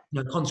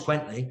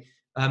consequently,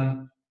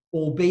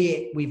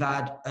 albeit we've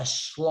had a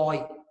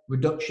slight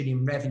reduction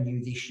in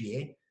revenue this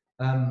year,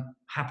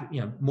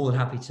 more than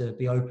happy to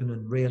be open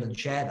and real and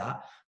share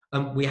that.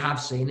 We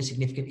have seen a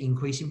significant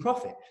increase in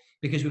profit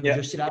because we've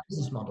adjusted our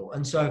business model.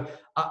 And so,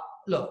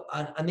 look,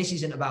 and this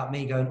isn't about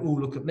me going, oh,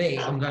 look at me.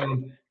 I'm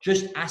going,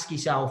 just ask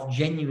yourself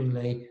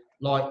genuinely,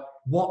 like,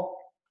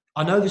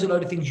 I know there's a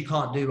load of things you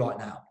can't do right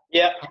now.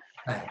 Yeah.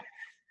 Okay,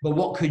 but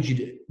what could you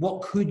do?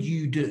 What could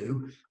you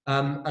do?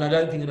 And I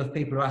don't think enough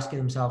people are asking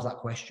themselves that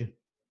question.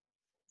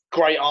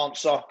 Great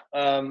answer.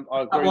 I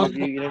agree with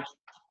you.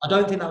 I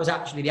don't think that was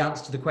actually the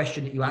answer to the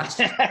question that you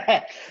asked.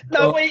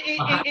 No,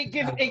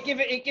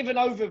 it give an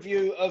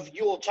overview of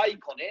your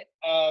take on it,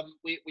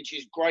 which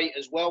is great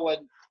as well.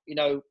 And,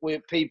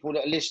 we're people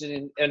that are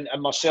listening and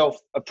myself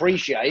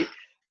appreciate.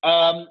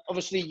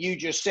 Obviously, you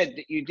just said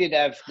that you did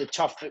have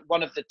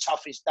one of the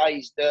toughest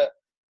days that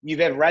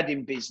you've ever had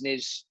in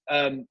business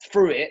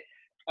through it.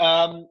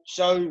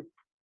 So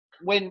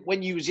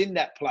when you was in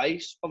that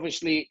place,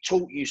 obviously it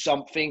taught you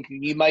something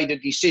and you made a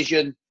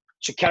decision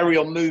to carry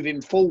on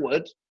moving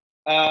forward.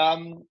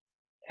 What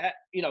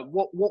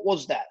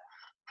was that?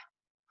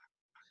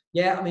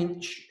 Yeah, I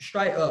mean,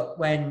 straight up,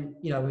 when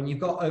you've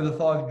got over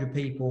 500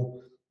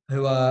 people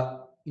who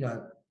are,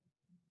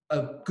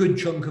 a good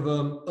chunk of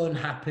them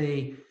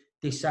unhappy,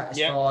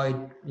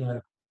 dissatisfied,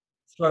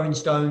 throwing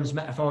stones,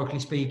 metaphorically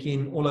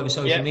speaking, all over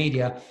social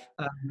media.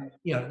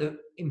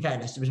 In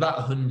fairness, there was about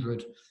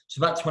 100, so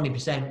about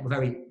 20% were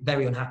very,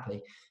 very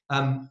unhappy,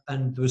 and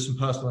there was some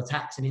personal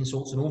attacks and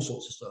insults and all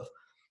sorts of stuff.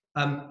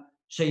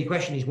 So your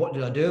question is, what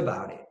did I do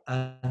about it?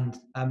 And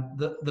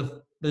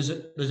there's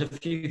a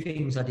few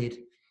things I did.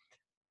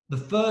 The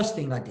first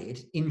thing I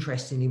did,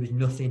 interestingly, was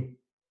nothing.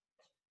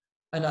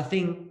 And I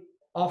think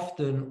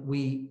often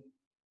we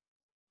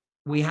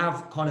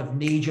have kind of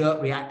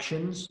knee-jerk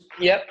reactions.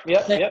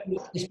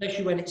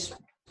 Especially when it's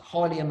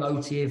highly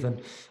emotive,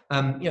 and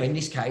in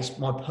this case,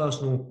 my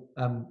personal,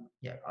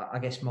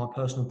 my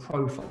personal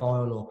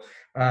profile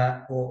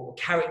or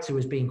character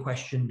was being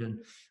questioned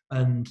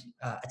and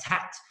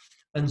attacked.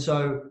 And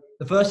so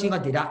the first thing I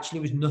did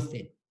actually was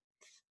nothing,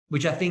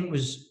 which I think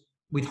was,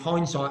 with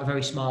hindsight, a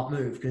very smart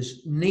move,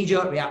 because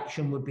knee-jerk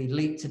reaction would be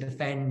leap to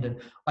defend,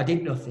 and I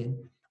did nothing.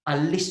 I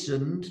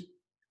listened,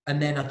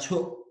 and then I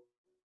took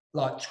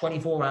like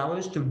 24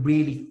 hours to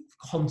really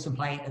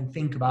contemplate and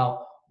think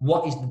about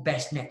what is the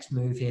best next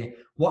move here,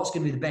 what's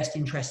going to be the best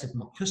interest of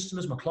my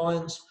customers, my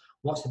clients,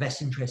 what's the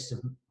best interest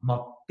of my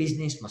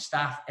business, my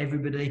staff,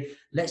 everybody.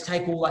 Let's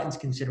take all that into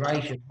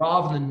consideration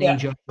rather than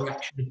knee-jerk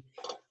reaction.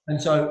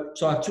 And so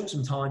I took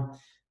some time.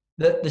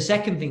 The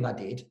second thing I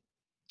did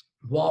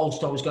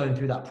whilst I was going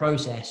through that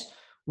process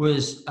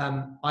was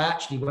I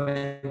actually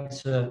went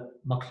to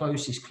my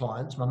closest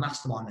clients, my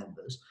mastermind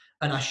members,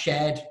 and I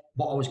shared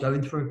what I was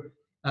going through.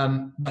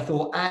 I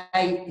thought,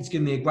 it's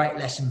given me a great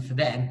lesson for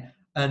them,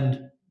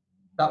 and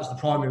that was the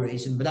primary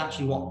reason. But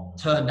actually what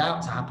turned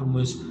out to happen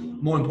was,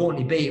 more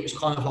importantly, it was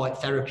kind of like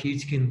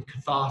therapeutic and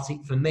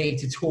cathartic for me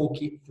to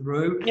talk it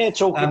through. Yeah,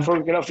 talk it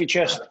through, get off your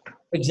chest.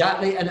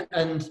 Exactly.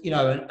 And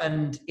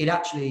it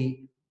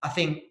actually, I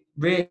think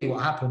really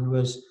what happened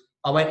was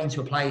I went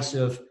into a place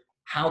of,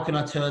 how can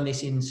I turn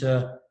this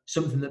into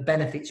something that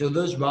benefits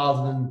others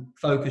rather than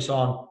focus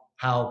on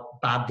how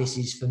bad this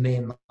is for me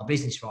and my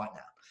business right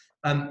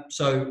now.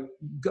 So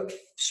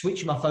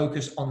switching my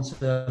focus onto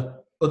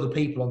the other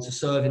people, onto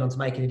serving, onto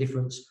making a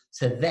difference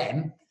to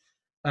them,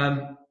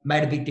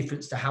 made a big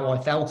difference to how I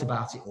felt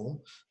about it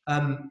all.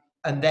 And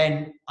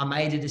then I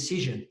made a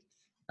decision.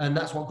 And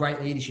that's what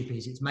great leadership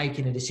is. It's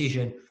making a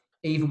decision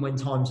even when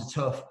times are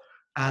tough.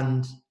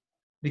 And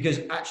because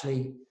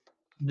actually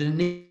the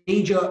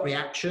knee-jerk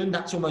reaction,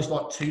 that's almost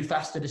like too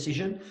fast a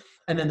decision.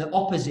 And then the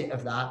opposite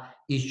of that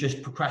is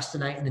just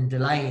procrastinating and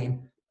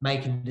delaying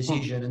making a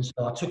decision. And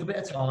so I took a bit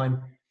of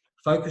time,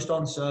 focused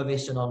on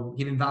service and on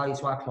giving value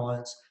to our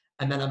clients.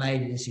 And then I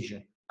made a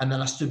decision. And then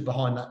I stood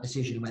behind that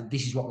decision and went,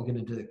 this is what we're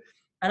going to do.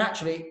 And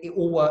actually it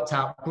all worked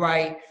out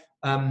great.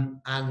 And,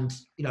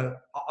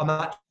 I'm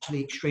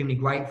actually extremely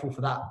grateful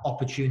for that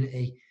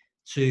opportunity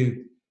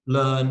to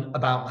learn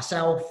about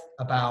myself,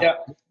 about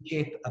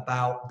leadership,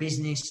 about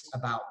business,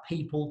 about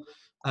people.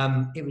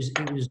 It was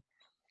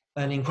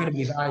an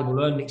incredibly valuable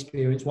learning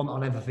experience, one that I'll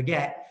never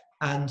forget.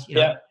 And,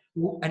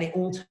 and it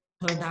all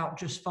turned out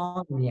just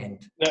fine in the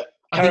end. Yeah.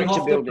 I think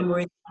often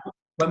when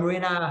we're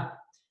in our,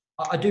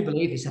 I do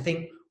believe this, I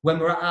think when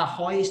we're at our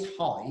highest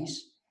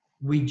highs,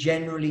 we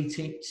generally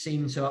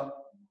seem to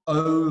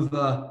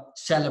over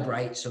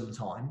celebrate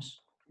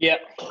sometimes. Yeah.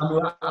 And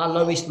we're at our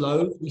lowest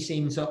lows, we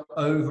seem to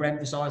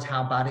overemphasize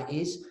how bad it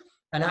is.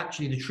 And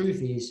actually the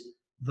truth is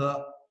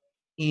that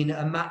in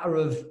a matter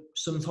of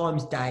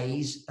sometimes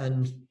days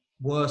and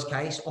worst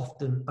case,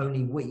 often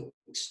only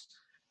weeks,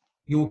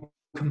 you're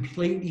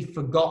completely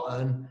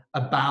forgotten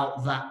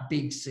about that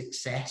big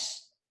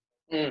success.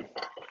 And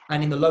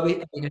in the low,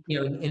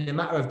 in a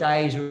matter of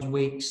days or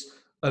weeks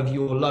of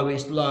your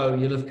lowest low,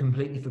 you'll have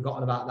completely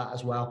forgotten about that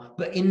as well.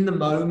 But in the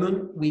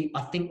moment,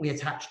 I think we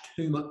attach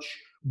too much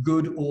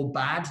good or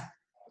bad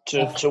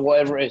to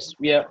whatever it is.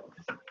 Yeah.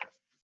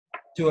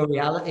 To a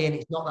reality, and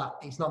it's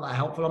not that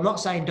helpful. I'm not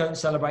saying don't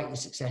celebrate your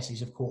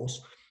successes, of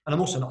course, and I'm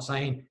also not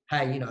saying,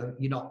 hey,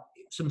 you're not.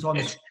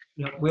 Sometimes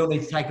we all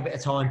need to take a bit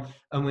of time,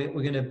 and we're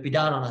going to be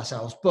down on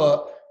ourselves.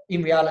 But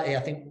in reality, I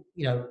think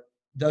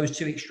those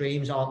two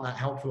extremes aren't that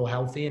helpful or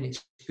healthy, and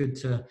it's good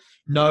to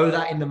know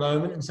that in the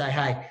moment and say,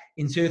 hey,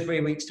 in 2 or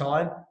 3 weeks'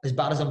 time, as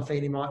bad as I'm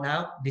feeling right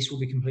now, this will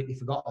be completely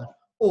forgotten.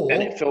 Or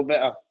and it feel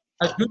better.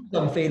 As good as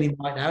I'm feeling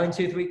right now, in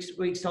 2 or 3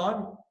 weeks'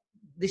 time,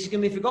 this is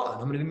going to be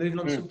forgotten. I'm going to be moving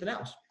on to something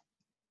else.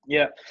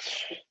 Yeah.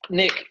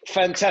 Nick,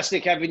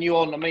 fantastic having you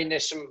on. I mean,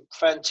 there's some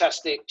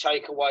fantastic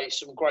takeaways,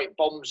 some great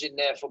bombs in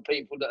there for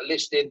people that are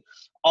listening.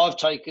 I've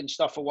taken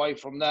stuff away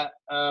from that.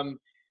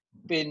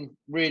 Been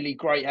really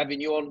great having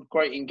you on,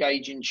 great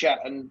engaging chat,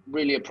 and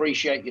really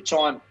appreciate your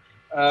time.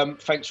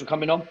 Thanks for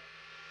coming on.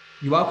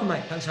 You're welcome,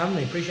 mate. Thanks for having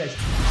me. Appreciate it.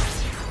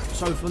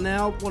 So for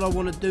now, what I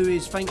want to do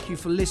is thank you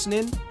for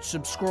listening,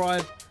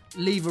 subscribe,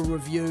 leave a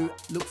review.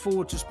 Look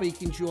forward to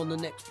speaking to you on the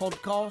next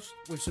podcast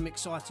with some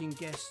exciting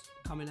guests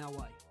coming our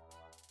way.